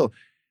the whole deal.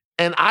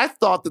 And I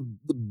thought that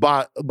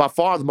by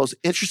far the most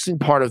interesting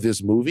part of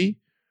this movie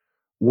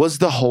was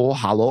the whole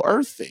Hollow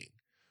Earth thing.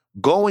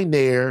 Going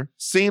there,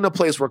 seeing a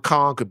place where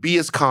Kong could be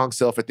his Kong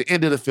self. At the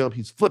end of the film,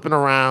 he's flipping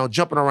around,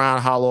 jumping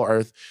around Hollow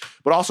Earth,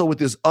 but also with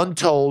this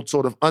untold,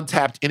 sort of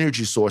untapped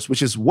energy source,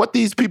 which is what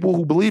these people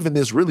who believe in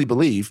this really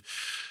believe,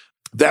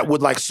 that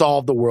would like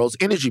solve the world's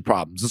energy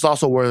problems. It's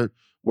also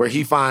where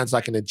he finds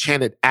like an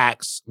enchanted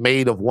axe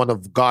made of one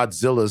of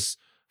Godzilla's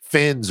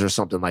fins or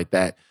something like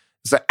that.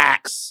 It's an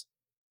axe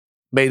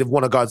made of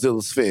one of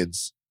Godzilla's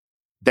fins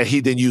that he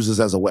then uses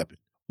as a weapon.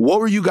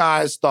 What were you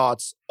guys'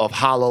 thoughts of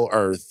Hollow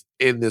Earth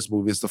in this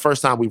movie? It's the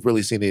first time we've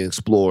really seen it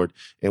explored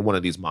in one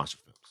of these monster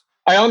films.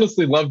 I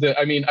honestly loved it.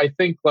 I mean, I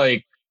think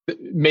like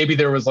maybe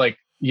there was like,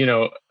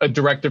 a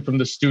directive from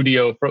the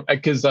studio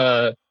because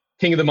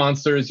King of the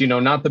Monsters,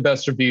 not the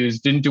best reviews,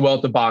 didn't do well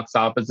at the box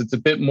office. It's a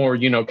bit more,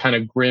 kind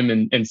of grim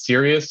and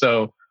serious.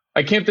 So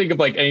I can't think of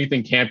like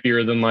anything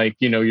campier than like,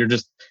 you're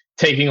just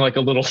taking like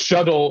a little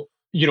shuttle,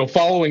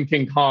 following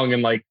King Kong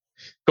and like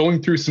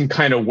going through some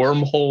kind of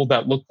wormhole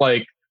that looked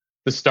like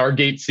the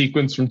Stargate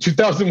sequence from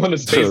 2001: A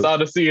Space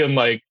Odyssey, and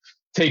like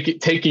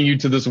taking you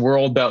to this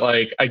world that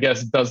like I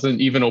guess doesn't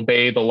even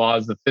obey the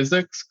laws of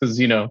physics, because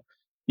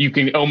you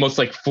can almost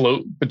like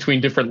float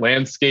between different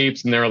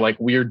landscapes and there are like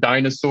weird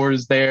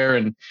dinosaurs there,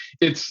 and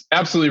it's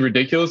absolutely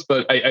ridiculous.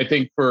 But I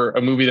think for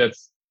a movie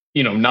that's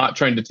not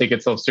trying to take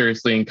itself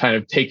seriously and kind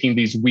of taking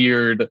these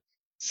weird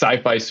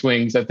sci-fi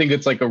swings, I think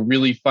it's like a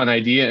really fun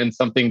idea and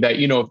something that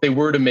if they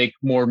were to make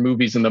more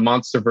movies in the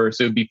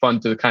MonsterVerse, it would be fun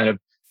to kind of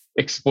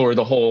explore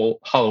the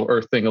whole Hollow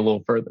Earth thing a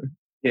little further.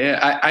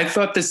 Yeah, I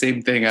thought the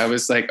same thing. I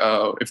was like,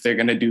 oh, if they're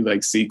going to do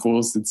like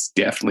sequels, it's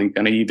definitely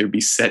going to either be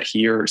set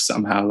here or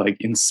somehow like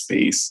in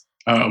space.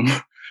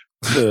 I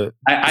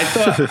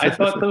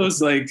thought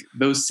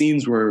those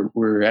scenes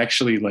were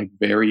actually like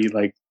very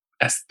like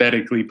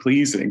aesthetically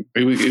pleasing.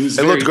 It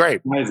looked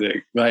great.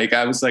 Surprising. Like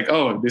I was like,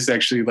 oh, this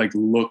actually like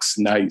looks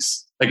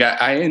nice. Like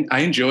I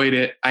enjoyed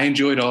it. I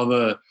enjoyed all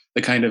the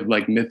kind of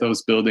like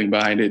mythos building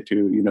behind it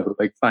too,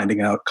 like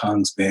finding out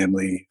Kong's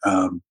family,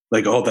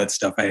 like all that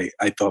stuff I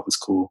thought was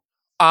cool.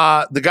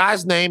 The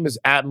guy's name is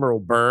Admiral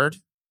Byrd,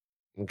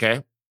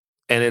 okay?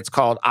 And it's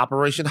called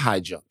Operation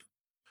High Jump.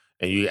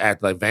 And you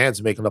act like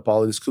Van's making up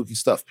all of this kooky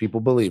stuff. People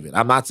believe it.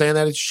 I'm not saying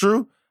that it's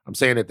true. I'm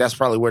saying that that's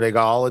probably where they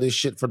got all of this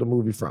shit for the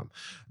movie from.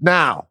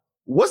 Now,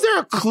 was there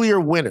a clear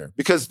winner?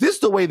 Because this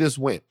is the way this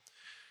went.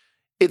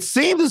 It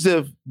seemed as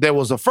if there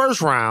was a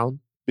first round,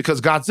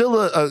 because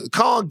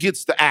Kong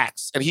gets the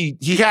axe, and he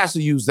has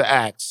to use the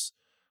axe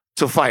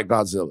to fight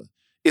Godzilla.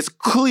 It's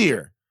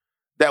clear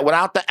that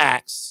without the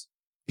axe,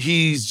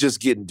 he's just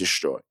getting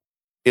destroyed.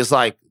 It's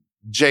like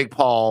Jake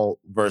Paul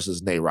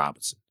versus Nate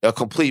Robinson, a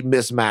complete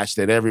mismatch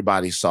that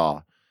everybody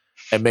saw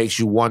and makes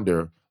you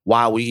wonder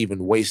why we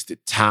even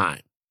wasted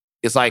time.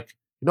 It's like,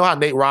 how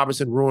Nate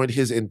Robinson ruined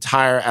his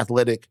entire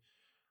athletic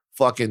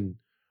fucking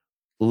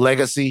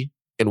legacy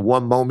in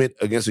one moment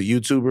against a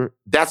YouTuber?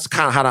 That's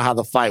kind of how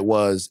the fight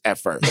was at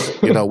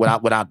first,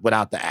 without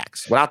the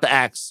axe. Without the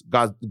axe,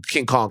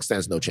 King Kong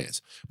stands no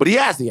chance. But he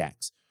has the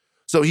axe.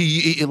 So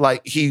I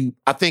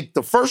think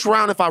the first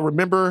round, if I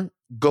remember,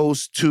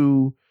 goes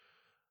to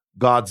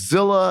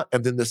Godzilla,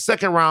 and then the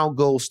second round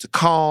goes to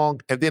Kong.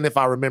 And then if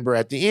I remember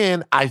at the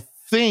end, I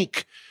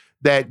think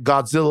that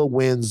Godzilla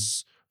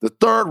wins the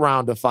third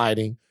round of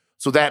fighting.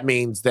 So that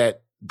means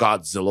that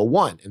Godzilla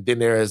won. And then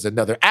there is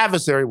another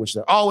adversary, which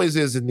there always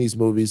is in these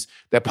movies,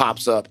 that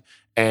pops up,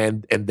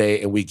 and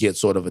we get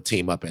sort of a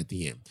team up at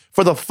the end.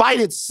 For the fight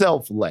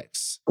itself,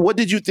 Lex, what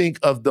did you think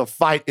of the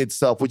fight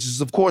itself, which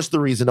is, of course, the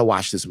reason to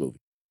watch this movie?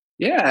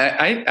 Yeah,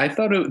 I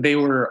thought they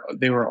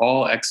were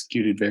all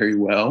executed very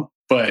well.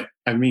 But,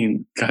 I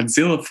mean,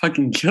 Godzilla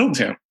fucking killed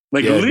him.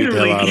 Like,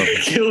 literally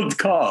killed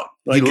Kong.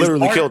 Like, he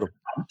literally killed him.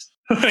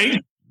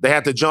 Like, they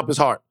had to jump his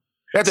heart.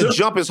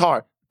 Jump his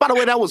heart. By the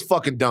way, that was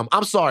fucking dumb.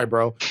 I'm sorry,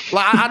 bro.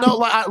 Like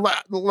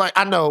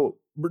I know,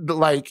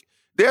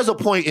 there's a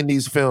point in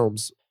these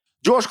films,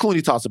 George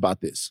Clooney talks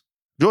about this.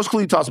 George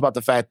Clooney talks about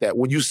the fact that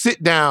when you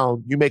sit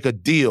down, you make a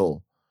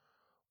deal.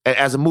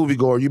 As a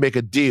moviegoer, you make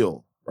a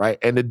deal, right?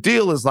 And the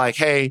deal is like,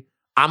 hey,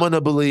 I'm going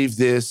to believe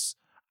this.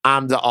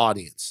 I'm the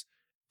audience.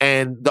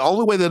 And the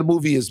only way that a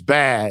movie is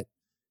bad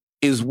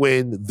is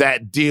when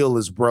that deal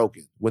is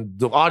broken. When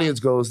the audience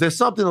goes, there's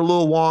something a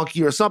little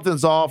wonky or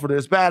something's off or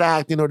there's bad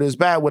acting or there's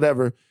bad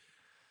whatever.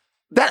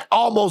 That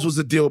almost was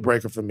a deal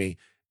breaker for me.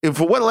 And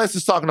for what Les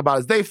is talking about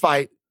is they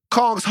fight,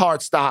 Kong's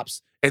heart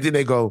stops, and then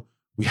they go,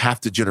 we have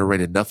to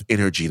generate enough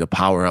energy to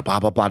power up, blah,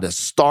 blah, blah, to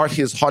start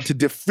his heart, to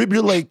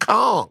defibrillate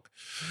Kong.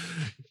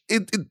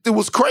 It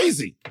was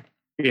crazy.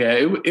 Yeah,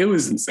 it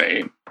was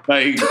insane.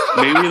 Like,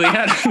 they really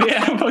had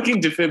a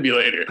fucking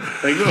defibrillator.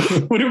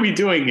 Like, what are we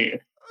doing here?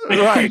 Like,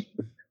 Right.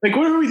 Like,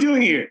 what are we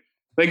doing here?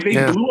 Like, they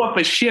blew up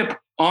a ship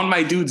on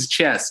my dude's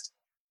chest.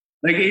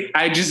 Like,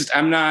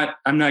 I'm not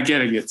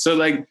getting it. So,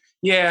 like,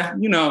 yeah,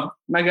 you know,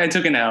 my guy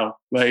took an L.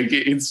 Like,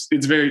 it's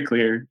very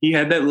clear. He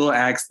had that little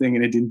axe thing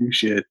and it didn't do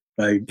shit.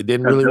 Like, it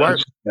didn't really work.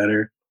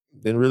 Better.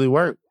 Didn't really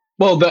work.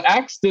 Well, the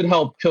axe did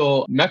help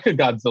kill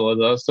Mechagodzilla,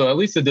 though, so at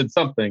least it did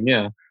something,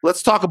 yeah.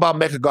 Let's talk about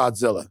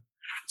Mechagodzilla.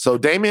 So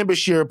Damian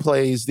Bashir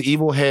plays the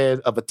evil head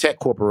of a tech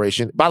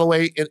corporation. By the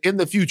way, in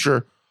the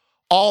future,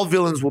 all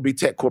villains will be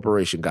tech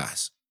corporation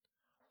guys.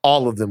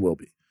 All of them will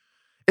be.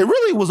 It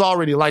really was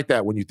already like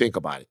that when you think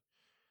about it.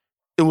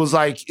 It was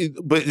like,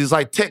 but it's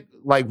like tech,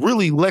 like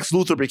really Lex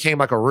Luthor became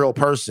like a real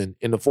person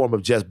in the form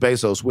of Jeff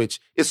Bezos, which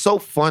is so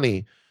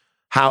funny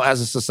how as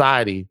a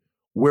society,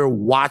 we're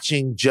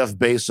watching Jeff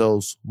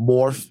Bezos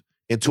morph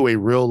into a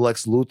real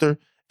Lex Luthor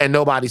and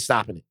nobody's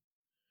stopping it.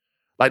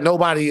 Like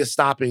nobody is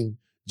stopping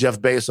Jeff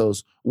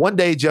Bezos. One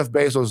day Jeff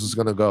Bezos is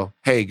going to go,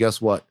 hey, guess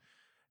what?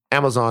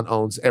 Amazon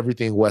owns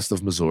everything west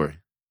of Missouri.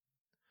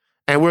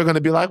 And we're going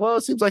to be like, well,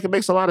 it seems like it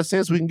makes a lot of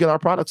sense. We can get our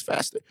products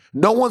faster.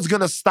 No one's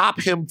going to stop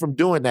him from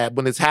doing that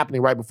when it's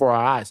happening right before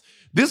our eyes.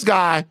 This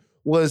guy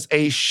was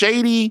a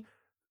shady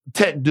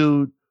tech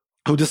dude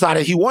who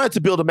decided he wanted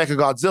to build a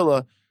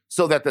Mechagodzilla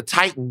so that the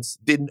Titans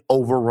didn't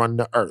overrun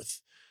the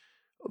Earth.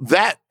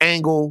 That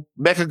angle,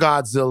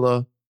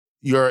 Mechagodzilla,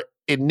 your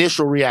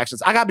initial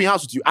reactions. I got to be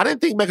honest with you. I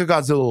didn't think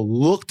Mechagodzilla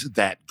looked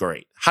that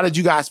great. How did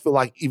you guys feel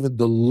like even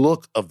the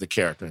look of the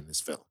character in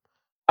this film?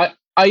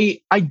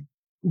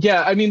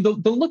 Yeah, I mean, the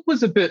look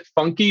was a bit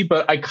funky,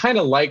 but I kind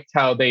of liked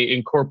how they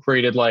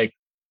incorporated like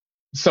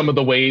some of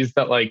the ways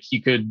that like he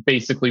could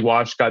basically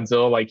wash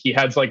Godzilla. Like he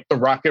has like the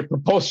rocket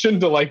propulsion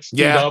to like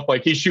speed up.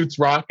 Like he shoots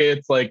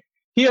rockets. Like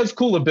he has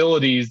cool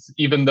abilities,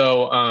 even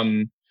though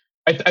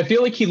I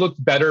feel like he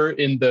looked better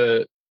in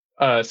the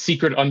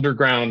secret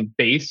underground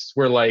base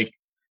where like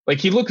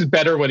he looks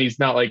better when he's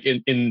not like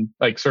in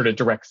like sort of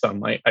direct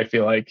sunlight. I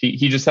feel like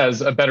he just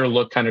has a better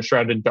look, kind of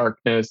shrouded in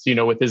darkness, you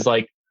know, with his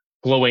like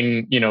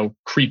glowing, you know,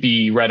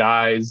 creepy red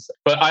eyes.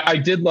 But I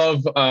did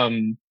love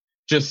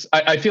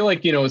I feel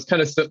like, you know, it's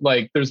kind of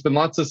like there's been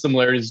lots of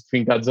similarities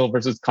between Godzilla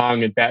versus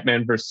Kong and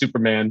Batman versus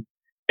Superman.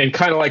 And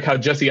kind of like how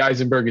Jesse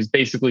Eisenberg is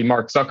basically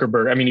Mark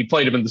Zuckerberg. I mean, he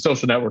played him in The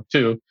Social Network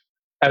too,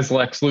 as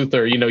Lex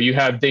Luthor. You know, you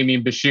have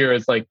Damian Bashir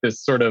as like this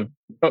sort of,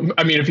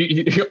 I mean, if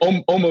he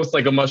almost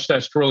like a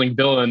mustache twirling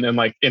villain. And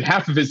like in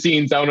half of his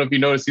scenes, I don't know if you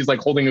noticed, he's like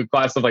holding a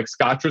glass of like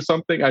scotch or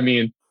something. I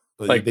mean,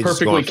 like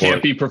perfectly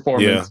campy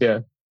performance.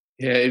 Yeah.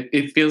 Yeah,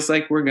 it feels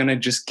like we're going to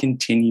just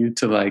continue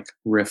to like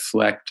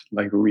reflect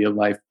like real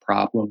life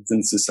problems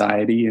in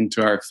society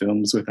into our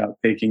films without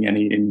taking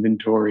any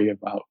inventory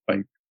about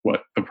like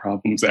what the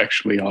problems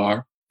actually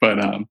are. But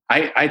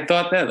I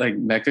thought that like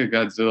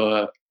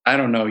Mechagodzilla, I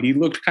don't know, he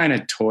looked kind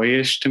of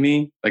toyish to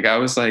me. Like I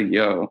was like,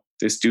 yo,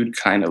 this dude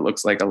kind of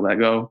looks like a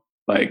Lego.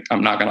 Like,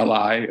 I'm not going to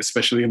lie,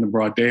 especially in the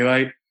broad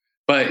daylight.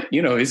 But,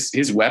 you know,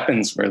 his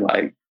weapons were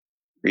like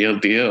real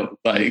deal.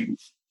 Like,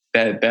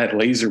 that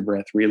laser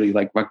breath really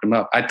like fucked him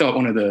up. I thought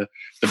one of the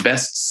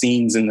best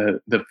scenes in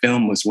the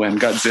film was when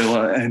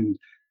Godzilla and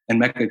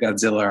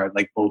Mechagodzilla are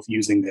like both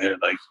using their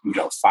like, you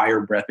know, fire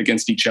breath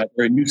against each other.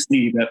 And you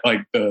see that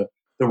like the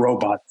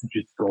robots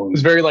just going. It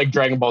was very like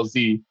Dragon Ball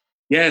Z.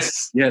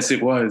 Yes,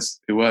 it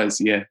was.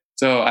 Yeah.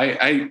 So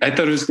I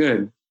thought it was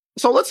good.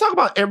 So let's talk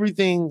about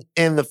everything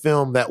in the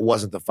film that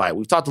wasn't the fight.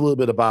 We've talked a little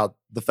bit about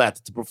the fact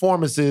that the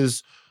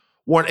performances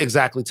weren't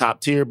exactly top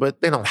tier,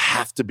 but they don't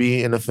have to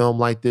be in a film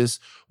like this.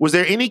 Was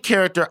there any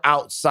character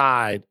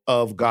outside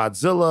of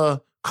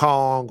Godzilla,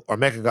 Kong, or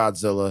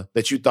Mechagodzilla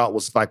that you thought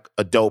was like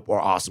a dope or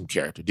awesome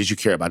character? Did you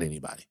care about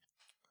anybody?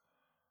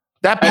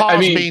 That pause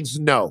means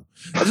no.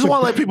 I just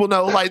want to let people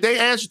know, like, they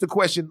answered the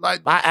question.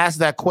 Like, I asked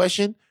that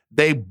question,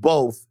 they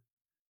both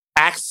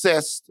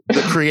accessed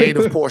the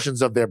creative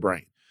portions of their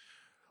brain.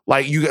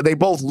 Like, they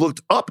both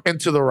looked up and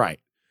to the right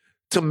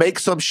to make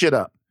some shit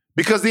up.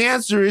 Because the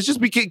answer is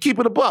just keep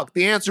it a buck.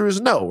 The answer is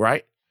no,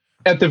 right?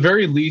 At the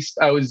very least,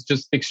 I was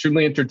just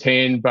extremely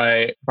entertained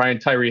by Brian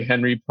Tyree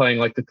Henry playing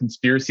like the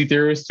conspiracy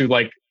theorist who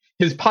like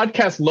his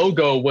podcast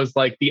logo was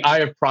like the Eye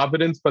of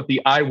Providence, but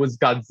the eye was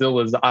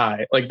Godzilla's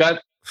eye. Like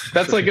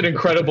that's like an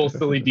incredible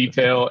silly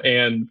detail.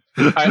 And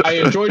I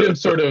enjoyed him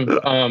sort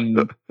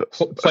of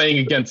playing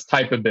against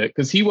type a bit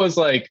because he was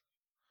like,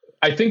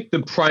 I think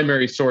the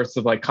primary source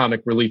of like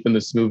comic relief in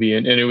this movie,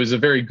 and it was a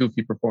very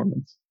goofy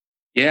performance.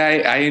 Yeah,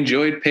 I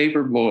enjoyed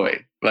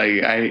Paperboy.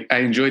 Like I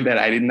enjoyed that.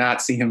 I did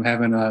not see him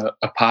having a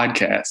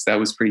podcast. That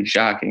was pretty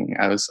shocking.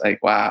 I was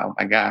like, wow,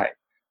 my guy.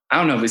 I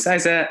don't know.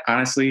 Besides that,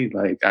 honestly,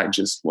 like I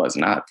just was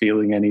not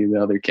feeling any of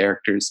the other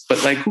characters.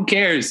 But like, who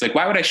cares? Like,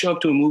 why would I show up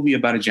to a movie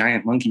about a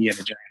giant monkey and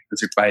a giant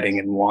lizard fighting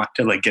and want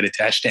to like get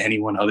attached to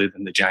anyone other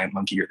than the giant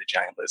monkey or the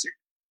giant lizard?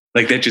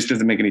 Like that just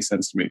doesn't make any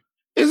sense to me.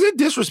 Is it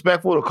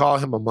disrespectful to call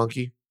him a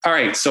monkey? All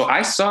right, so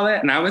I saw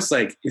that and I was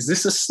like, is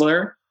this a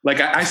slur? Like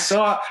I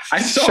saw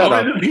Shut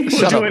other up. people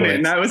Shut up, doing it, Lex.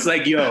 and I was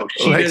like, "Yo,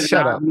 she Lex, does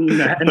shut not up. mean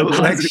that." in a Lex,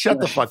 positive shut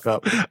the way. fuck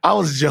up. I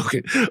was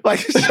joking. Like,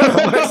 shut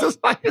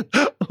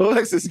up.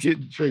 Lex is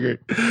getting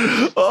triggered.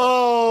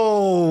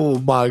 Oh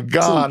my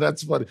God,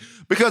 that's funny.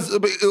 Because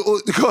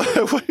go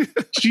ahead.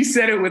 She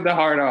said it with the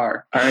hard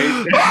R. All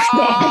right.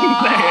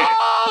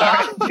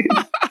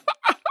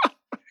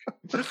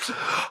 All right.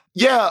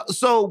 Yeah.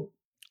 So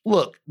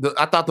look,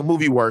 I thought the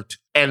movie worked,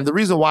 and the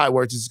reason why it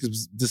worked is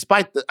because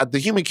despite the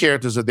human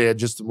characters are there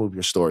just to move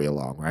your story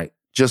along, right?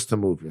 Just to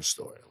move your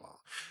story along.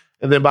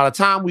 And then by the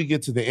time we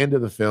get to the end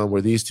of the film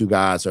where these two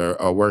guys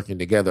are working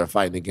together,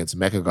 fighting against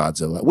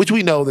Mechagodzilla, which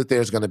we know that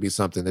there's going to be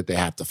something that they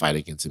have to fight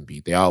against and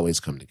beat. They always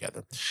come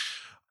together.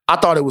 I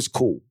thought it was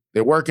cool.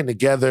 They're working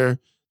together.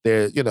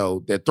 They're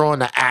throwing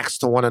the axe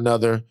to one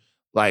another.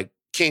 Like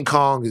King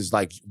Kong is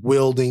like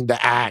wielding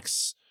the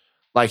axe.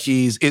 Like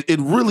it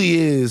really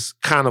is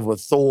kind of a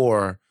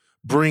Thor,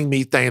 bring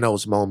me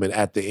Thanos moment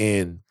at the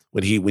end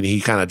when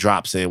he kind of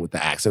drops in with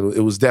the axe. And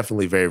it was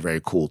definitely very, very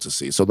cool to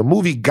see. So the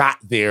movie got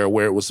there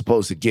where it was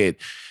supposed to get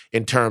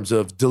in terms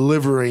of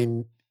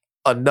delivering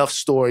enough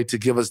story to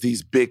give us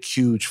these big,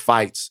 huge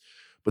fights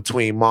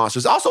between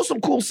monsters. Also some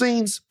cool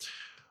scenes.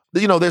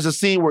 There's a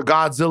scene where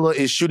Godzilla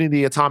is shooting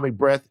the atomic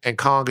breath and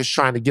Kong is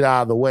trying to get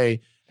out of the way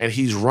and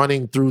he's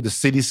running through the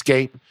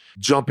cityscape,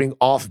 jumping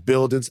off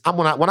buildings.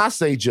 When I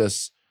say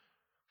just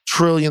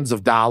trillions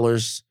of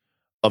dollars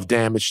of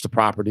damage to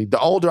property, the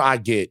older I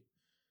get,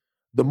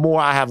 the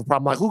more I have a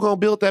problem. Like, who's going to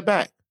build that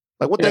back?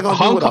 Like, what they going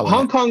to do with all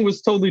Hong that? Kong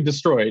was totally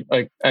destroyed.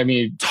 Like, I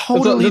mean,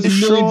 Totally there's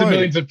destroyed. millions and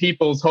millions of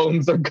people's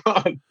homes are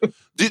gone.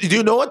 Do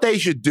you know what they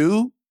should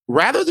do?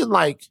 Rather than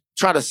like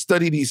try to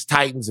study these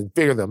titans and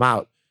figure them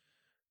out,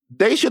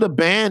 they should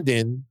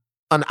abandon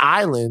an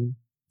island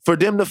for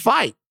them to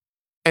fight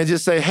and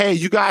just say, hey,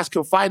 you guys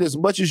can fight as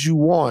much as you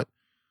want,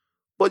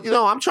 but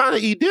I'm trying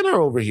to eat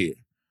dinner over here.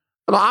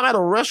 I'm at a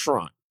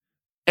restaurant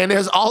and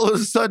there's all of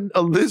a sudden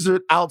a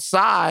lizard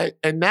outside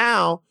and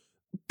now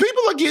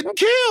people are getting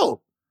killed.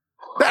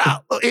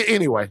 Now,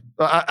 anyway,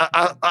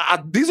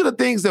 these are the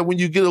things that when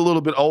you get a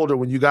little bit older,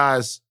 when you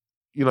guys,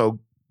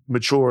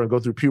 mature and go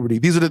through puberty,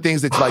 these are the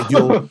things that like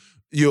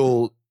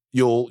you'll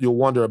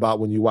wonder about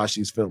when you watch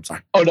these films.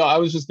 Sorry. Oh no, I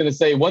was just gonna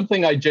say one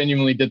thing I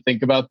genuinely did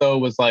think about though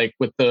was like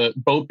with the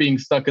boat being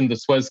stuck in the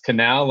Suez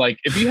Canal, like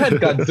if you had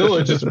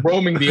Godzilla just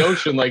roaming the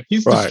ocean, like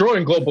he's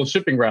destroying global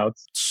shipping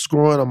routes.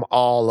 Screwing them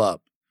all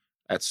up.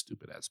 That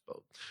stupid ass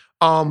boat.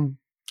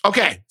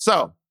 Okay,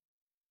 so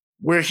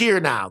we're here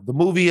now. The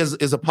movie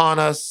is upon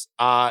us.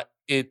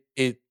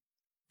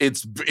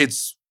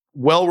 It's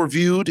well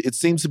reviewed. It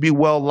seems to be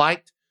well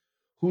liked.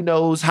 Who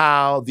knows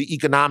how the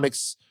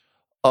economics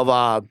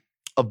of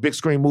big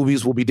screen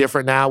movies will be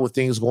different now with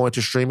things going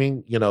to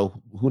streaming.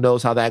 Who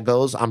knows how that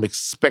goes. I'm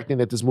expecting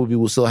that this movie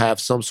will still have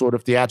some sort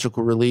of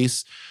theatrical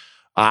release.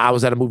 I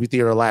was at a movie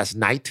theater last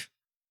night.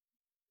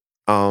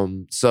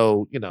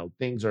 So,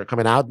 things are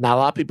coming out. Not a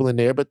lot of people in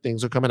there, but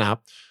things are coming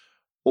out.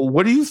 Well,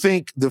 what do you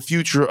think the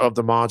future of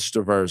the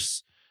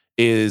Monsterverse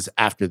is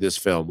after this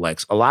film,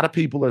 Lex? A lot of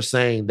people are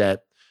saying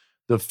that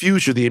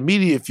the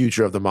immediate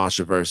future of the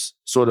Monsterverse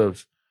sort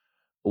of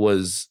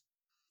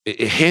it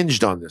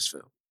hinged on this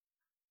film.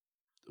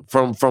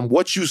 From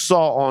what you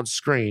saw on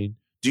screen,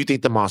 do you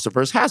think the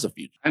Monsterverse has a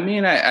future? I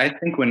mean, I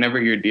think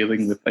whenever you're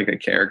dealing with like a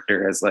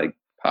character as like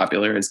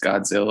popular as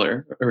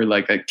Godzilla or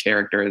like a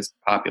character as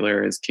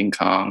popular as King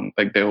Kong,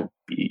 like there'll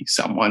be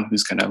someone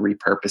who's going to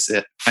repurpose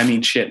it. I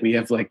mean, shit, we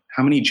have like,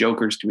 how many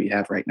Jokers do we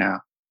have right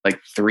now? Like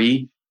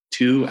 3,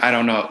 2? I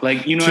don't know.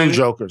 Like, 2 what I mean?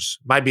 Jokers.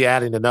 Might be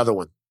adding another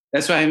one.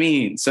 That's what I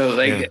mean. So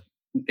like,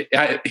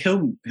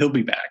 he'll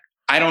be back.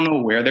 I don't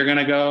know where they're going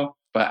to go,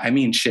 but I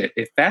mean, shit,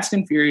 if Fast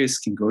and Furious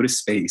can go to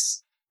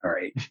space, all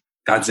right,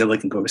 Godzilla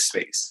can go to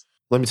space.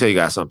 Let me tell you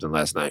guys something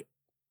last night.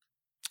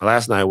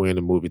 Last night, we're in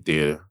the movie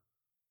theater.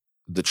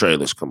 The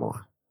trailers come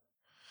on.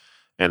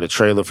 And the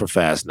trailer for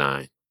Fast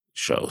 9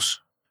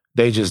 shows.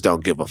 They just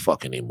don't give a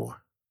fuck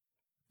anymore.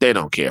 They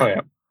don't care. Oh,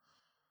 yeah.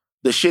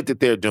 The shit that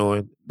they're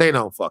doing, they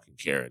don't fucking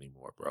care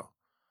anymore, bro.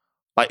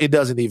 Like, it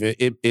doesn't even,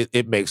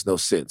 it makes no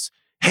sense.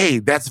 Hey,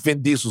 that's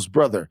Vin Diesel's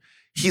brother.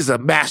 He's a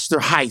master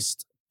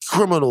heist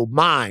criminal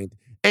mind,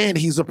 and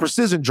he's a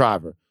precision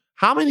driver.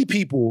 How many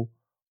people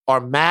are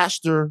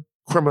master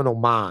criminal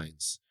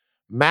minds,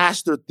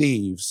 master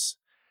thieves,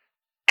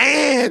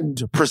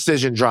 and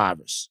precision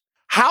drivers?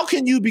 How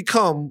can you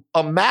become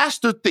a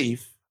master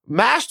thief,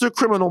 master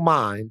criminal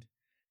mind,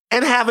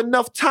 and have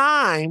enough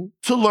time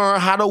to learn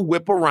how to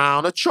whip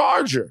around a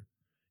Charger?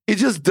 It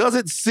just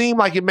doesn't seem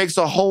like it makes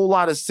a whole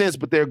lot of sense,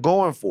 but they're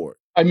going for it.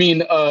 I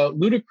mean,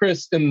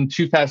 Ludacris in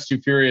Too Fast, Too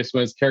Furious,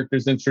 when his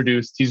character's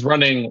introduced, he's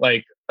running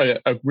like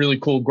a really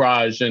cool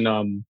garage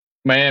in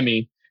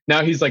Miami.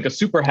 Now he's like a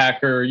super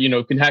hacker,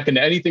 can hack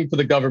into anything for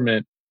the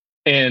government.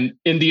 And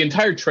in the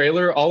entire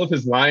trailer, all of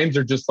his lines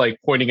are just like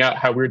pointing out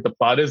how weird the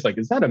plot is. Like,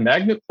 is that a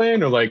magnet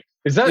plan? Or like,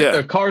 is that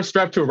a car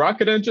strapped to a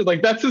rocket engine?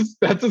 Like, that's his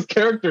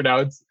character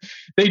now.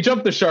 They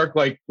jumped the shark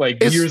like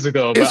years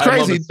ago. But it's crazy. I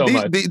love it so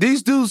much.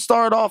 These dudes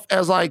start off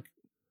as like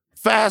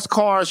fast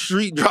car,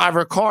 street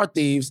driver, car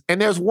thieves.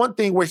 And there's one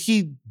thing where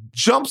he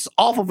jumps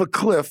off of a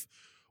cliff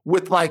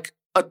with like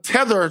a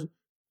tethered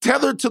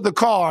to the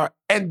car,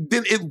 and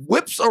then it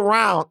whips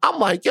around. I'm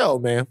like, yo,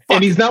 man.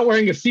 And he's not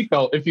wearing a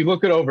seatbelt. If you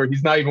look it over,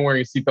 he's not even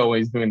wearing a seatbelt when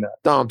he's doing that.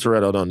 Dom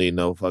Toretto don't need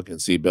no fucking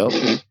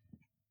seatbelt.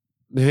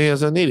 He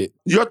doesn't need it.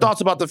 Your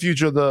thoughts about the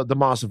future of the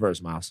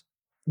Monsterverse, Miles?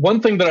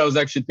 One thing that I was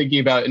actually thinking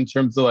about in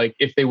terms of like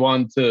if they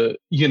want to,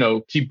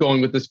 keep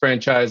going with this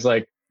franchise,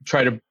 like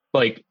try to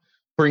like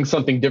bring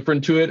something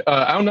different to it.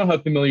 I don't know how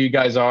familiar you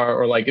guys are,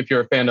 or like if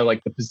you're a fan of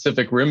like the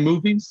Pacific Rim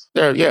movies.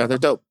 They're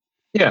dope.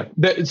 Yeah.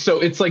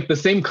 So it's like the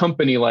same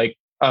company, like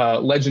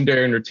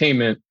Legendary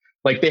Entertainment.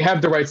 Like they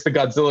have the rights to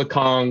Godzilla,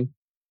 Kong,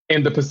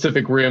 and the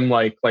Pacific Rim,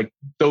 like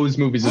those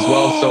movies as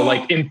well. So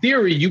like in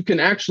theory, you can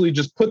actually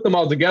just put them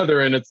all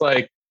together, and it's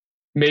like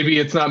maybe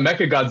it's not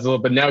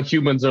Mechagodzilla, but now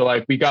humans are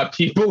like, we got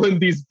people in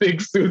these big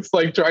suits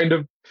like trying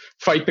to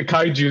fight the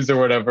kaijus or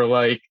whatever.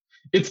 Like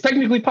it's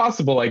technically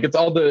possible. Like it's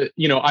all the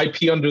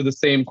IP under the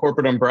same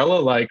corporate umbrella.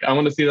 Like I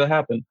want to see that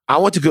happen. I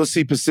went to go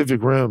see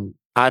Pacific Rim.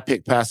 I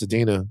picked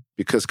Pasadena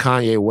because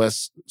Kanye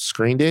West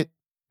screened it.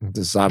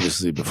 This is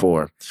obviously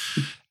before.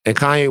 And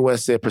Kanye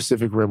West said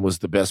Pacific Rim was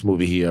the best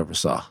movie he ever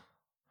saw.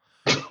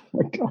 Oh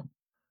my God.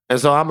 And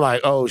so I'm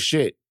like, oh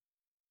shit.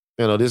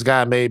 This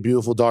guy made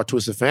Beautiful Dark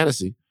Twisted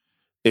Fantasy.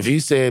 If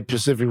he said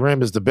Pacific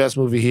Rim is the best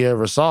movie he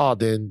ever saw,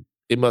 then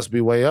it must be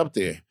way up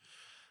there.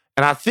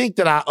 And I think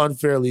that I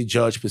unfairly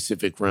judged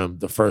Pacific Rim,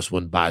 the first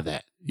one, by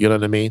that. You know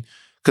what I mean?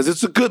 Because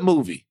it's a good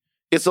movie.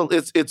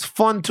 It's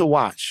fun to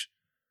watch.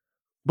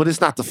 But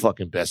it's not the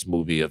fucking best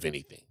movie of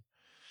anything.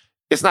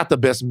 It's not the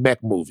best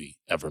mech movie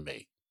ever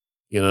made.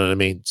 You know what I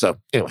mean? So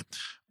anyway,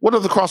 what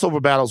other crossover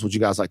battles would you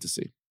guys like to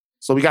see?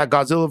 So we got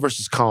Godzilla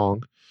versus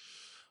Kong.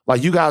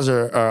 Like you guys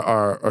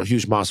are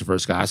huge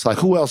Monsterverse guys. Like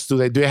who else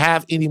do they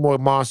have any more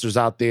monsters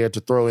out there to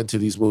throw into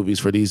these movies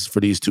for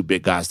these two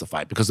big guys to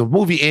fight? Because the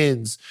movie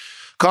ends,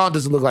 Kong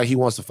doesn't look like he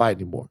wants to fight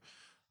anymore.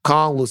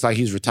 Kong looks like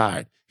he's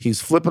retired.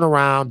 He's flipping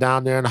around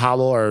down there in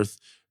Hollow Earth.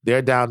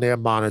 They're down there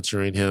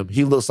monitoring him.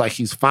 He looks like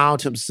he's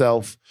found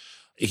himself.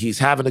 He's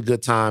having a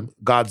good time.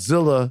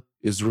 Godzilla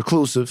is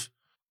reclusive.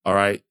 All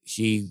right.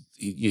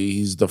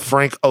 He's the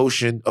Frank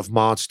Ocean of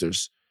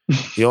monsters.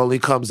 He only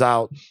comes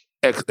out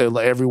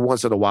every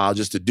once in a while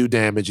just to do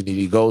damage, and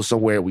he goes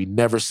somewhere we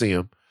never see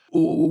him.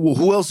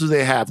 Who else do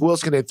they have? Who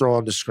else can they throw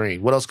on the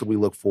screen? What else can we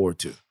look forward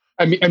to?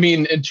 I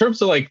mean, in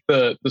terms of like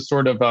the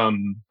sort of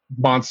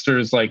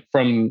monsters, like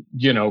from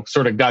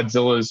sort of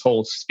Godzilla's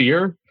whole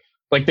sphere,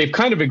 like they've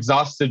kind of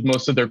exhausted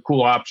most of their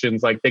cool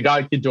options. Like they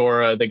got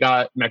Ghidorah, they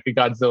got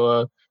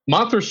Mechagodzilla.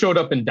 Mothra showed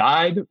up and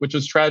died, which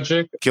was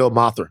tragic. Killed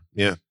Mothra,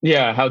 yeah.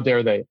 Yeah, how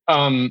dare they?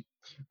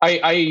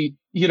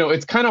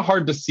 It's kind of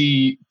hard to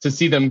see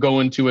them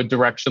go into a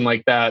direction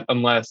like that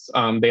unless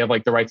they have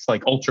like the rights to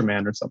like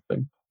Ultraman or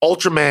something.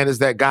 Ultraman is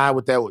that guy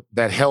with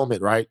that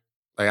helmet, right?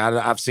 Like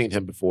I've seen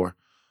him before.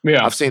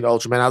 Yeah, I've seen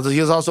Ultraman.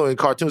 He was also in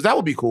cartoons. That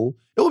would be cool.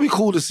 It would be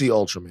cool to see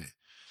Ultraman.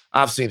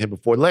 I've seen him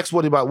before. Lex,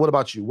 what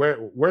about you?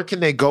 Where can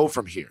they go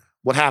from here?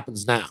 What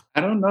happens now?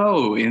 I don't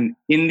know. In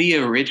the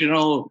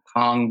original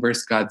Kong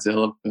vs.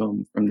 Godzilla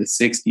film from the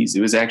 60s,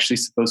 it was actually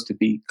supposed to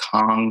be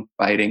Kong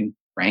fighting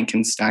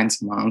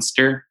Frankenstein's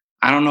monster.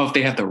 I don't know if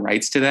they have the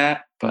rights to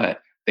that,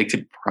 but they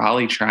could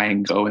probably try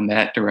and go in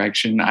that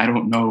direction. I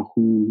don't know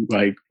who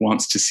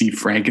wants to see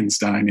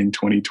Frankenstein in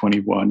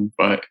 2021,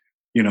 but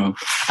I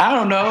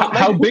don't know.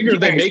 How big are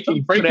they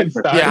making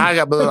Frankenstein?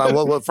 Yeah,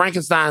 but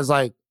Frankenstein is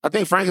like, I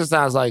think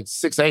Frankenstein's like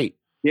 6'8".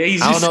 Yeah,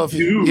 he's I don't know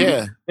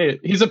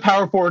if he's a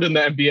power forward in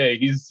the NBA.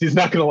 He's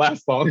not going to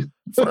last long.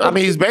 I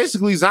mean, he's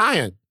basically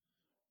Zion.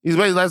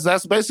 Frankenstein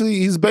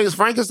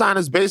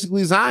is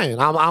basically Zion.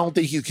 I don't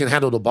think he can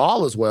handle the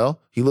ball as well.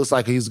 He looks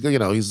like he's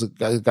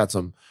got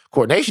some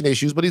coordination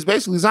issues, but he's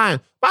basically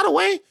Zion. By the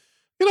way,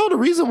 the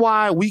reason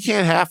why we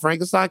can't have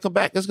Frankenstein come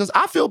back is because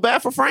I feel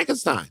bad for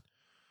Frankenstein.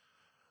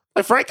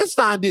 Like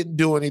Frankenstein didn't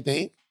do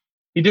anything.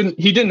 He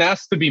didn't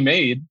ask to be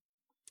made.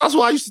 That's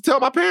why I used to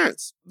tell my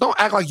parents, don't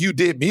act like you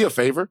did me a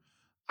favor.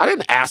 I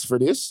didn't ask for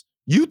this.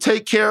 You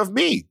take care of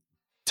me.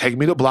 Take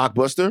me to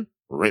Blockbuster,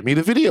 rent me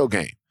the video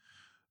game.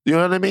 You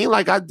know what I mean?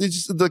 Like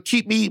to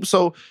keep me.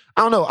 So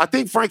I don't know. I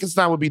think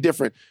Frankenstein would be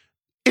different.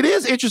 It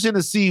is interesting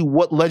to see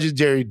what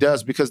Legendary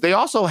does because they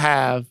also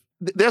have,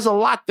 there's a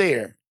lot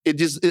there.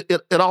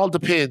 It all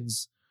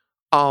depends.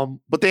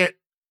 But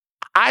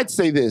I'd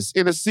say this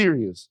on a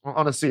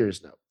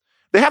serious note.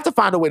 They have to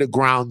find a way to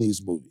ground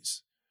these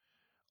movies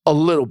a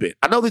little bit.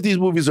 I know that these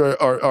movies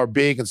are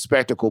big and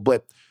spectacle,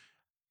 but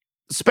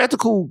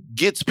spectacle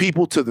gets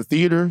people to the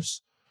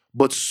theaters,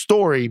 but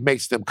story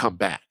makes them come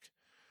back.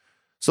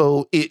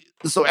 So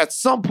at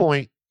some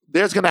point,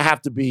 there's going to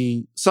have to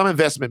be some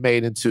investment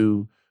made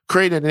into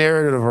creating a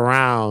narrative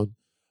around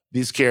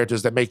these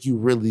characters that make you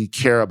really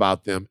care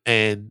about them.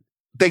 And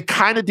they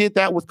kind of did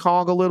that with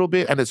Kong a little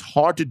bit, and it's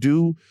hard to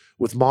do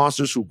with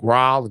monsters who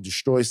growl and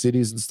destroy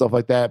cities and stuff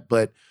like that.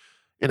 But,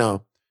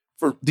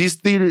 for these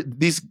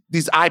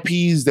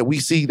IPs that we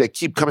see that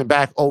keep coming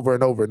back over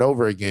and over and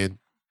over again,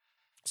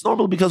 it's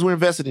normally because we're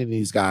invested in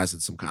these guys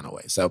in some kind of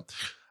way. So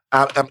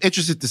I'm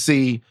interested to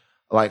see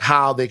like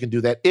how they can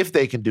do that, if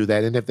they can do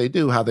that, and if they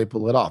do, how they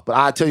pull it off. But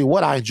I tell you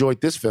what, I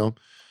enjoyed this film.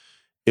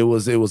 It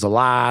was a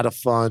lot of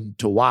fun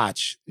to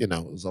watch. It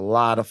was a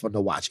lot of fun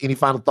to watch. Any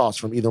final thoughts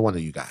from either one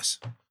of you guys?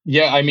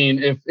 Yeah, I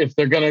mean, if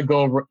they're gonna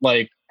go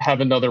like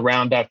have another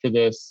round after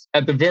this,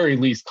 at the very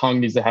least, Kong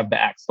needs to have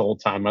the axe the whole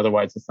time.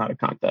 Otherwise, it's not a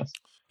contest.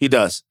 He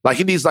does. Like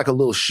he needs like a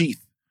little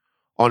sheath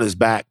on his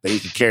back that he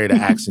can carry the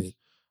axe in.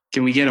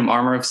 Can we get him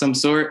armor of some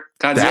sort?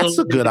 Godzilla, that's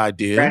a good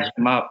idea. Scratch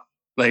him up.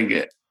 Like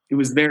it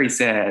was very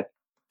sad.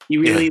 He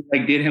really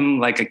did him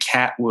like a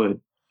cat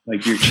would,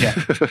 like your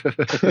chest.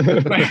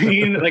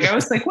 I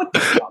was like, what the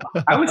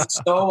fuck? I was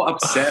so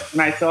upset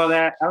when I saw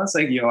that. I was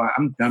like, yo,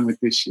 I'm done with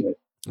this shit.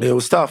 It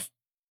was tough.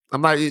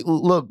 I'm like,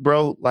 look,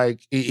 bro,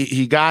 like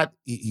he got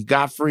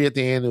free at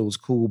the end. It was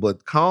cool,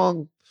 but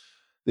Kong,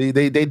 they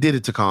did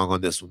it to Kong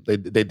on this one.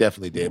 They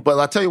definitely did. But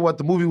I'll tell you what,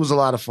 the movie was a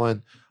lot of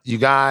fun. You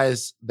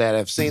guys that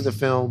have seen the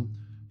film,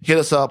 hit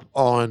us up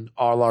on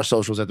all our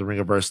socials at the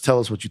Ringerverse. Tell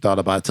us what you thought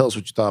about it. Tell us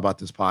what you thought about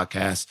this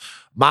podcast.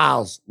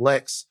 Miles,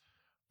 Lex,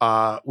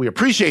 we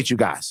appreciate you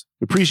guys.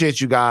 We appreciate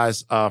you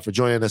guys for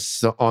joining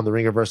us on the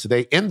Ringerverse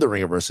today, in the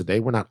Ringerverse today.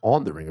 We're not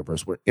on the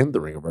Ringerverse. We're in the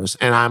Ringerverse.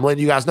 And I'm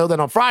letting you guys know that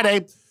on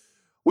Friday,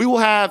 we will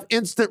have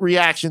instant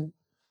reaction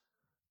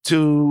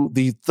to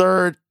the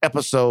third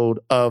episode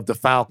of The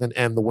Falcon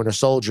and the Winter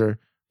Soldier.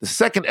 The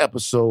second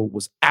episode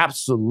was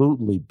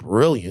absolutely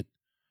brilliant.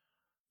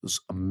 It was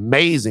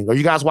amazing. Are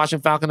you guys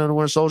watching Falcon and the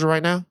Winter Soldier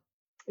right now?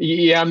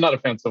 Yeah, I'm not a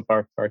fan so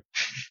far. Sorry.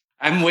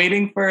 I'm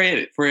waiting for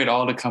it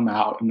all to come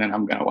out, and then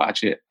I'm gonna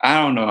watch it.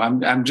 I don't know.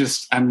 I'm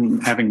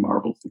having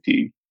Marvel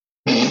fatigue.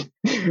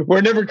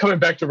 We're never coming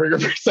back to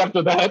Ringerverse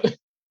after that.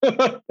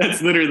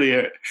 That's literally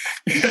it.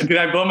 Did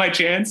I blow my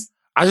chance?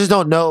 I just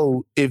don't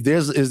know if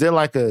is there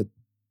like a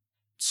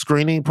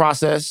screening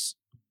process,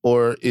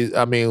 or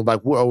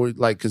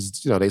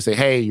because they say,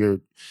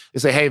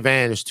 hey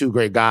Van, there's two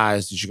great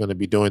guys that you're going to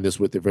be doing this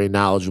with. They're very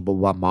knowledgeable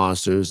about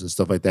monsters and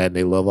stuff like that, and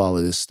they love all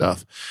of this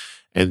stuff.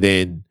 And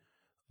then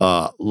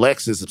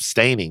Lex is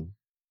abstaining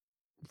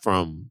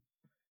from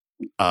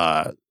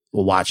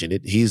watching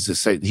it. He's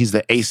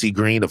the AC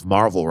Green of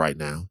Marvel right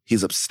now.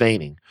 He's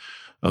abstaining,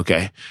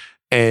 okay,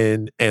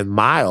 and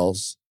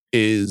Miles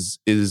is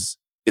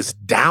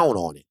down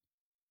on it.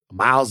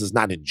 Miles is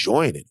not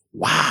enjoying it.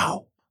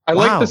 Wow. I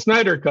like the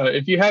Snyder Cut.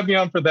 If you had me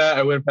on for that,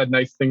 I would have had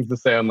nice things to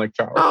say on Lake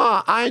Charles.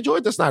 I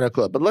enjoyed the Snyder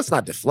Cut, but let's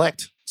not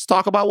deflect. Let's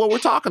talk about what we're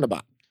talking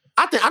about.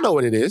 I know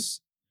what it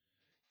is.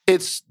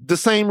 It's the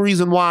same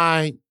reason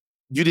why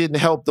you didn't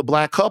help the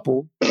black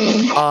couple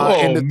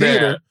in the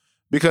theater,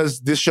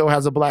 because this show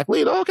has a black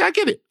lead. Okay, I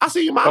get it. I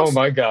see you, Miles. Oh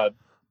my God.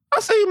 I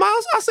see you,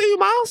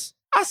 Miles.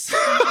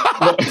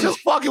 I'm just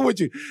fucking with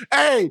you.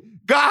 Hey,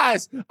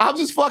 guys, I'm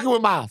just fucking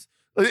with Miles.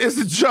 It's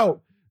a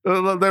joke.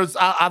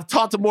 I've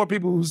talked to more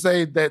people who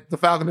say that the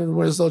Falcon and the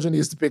Winter Soldier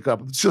needs to pick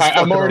up.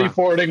 I'm already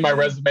forwarding my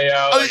resume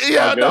out.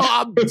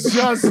 I'm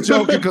just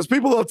joking, because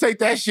people will take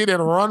that shit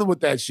and run with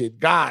that shit.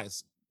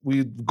 Guys,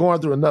 we're going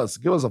through enough.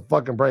 So give us a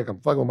fucking break. I'm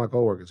fucking with my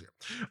coworkers here.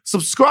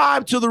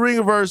 Subscribe to the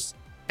Ringerverse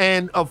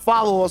and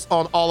follow us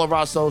on all of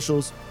our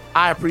socials.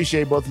 I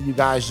appreciate both of you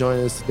guys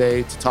joining us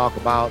today to talk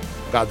about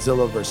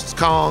Godzilla versus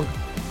Kong.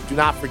 Do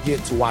not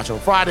forget to watch on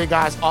Friday,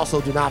 guys.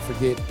 Also, do not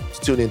forget to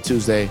tune in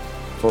Tuesday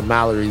for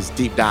Mallory's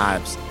deep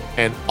dives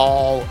and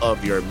all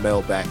of your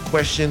mailbag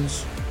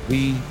questions.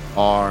 We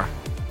are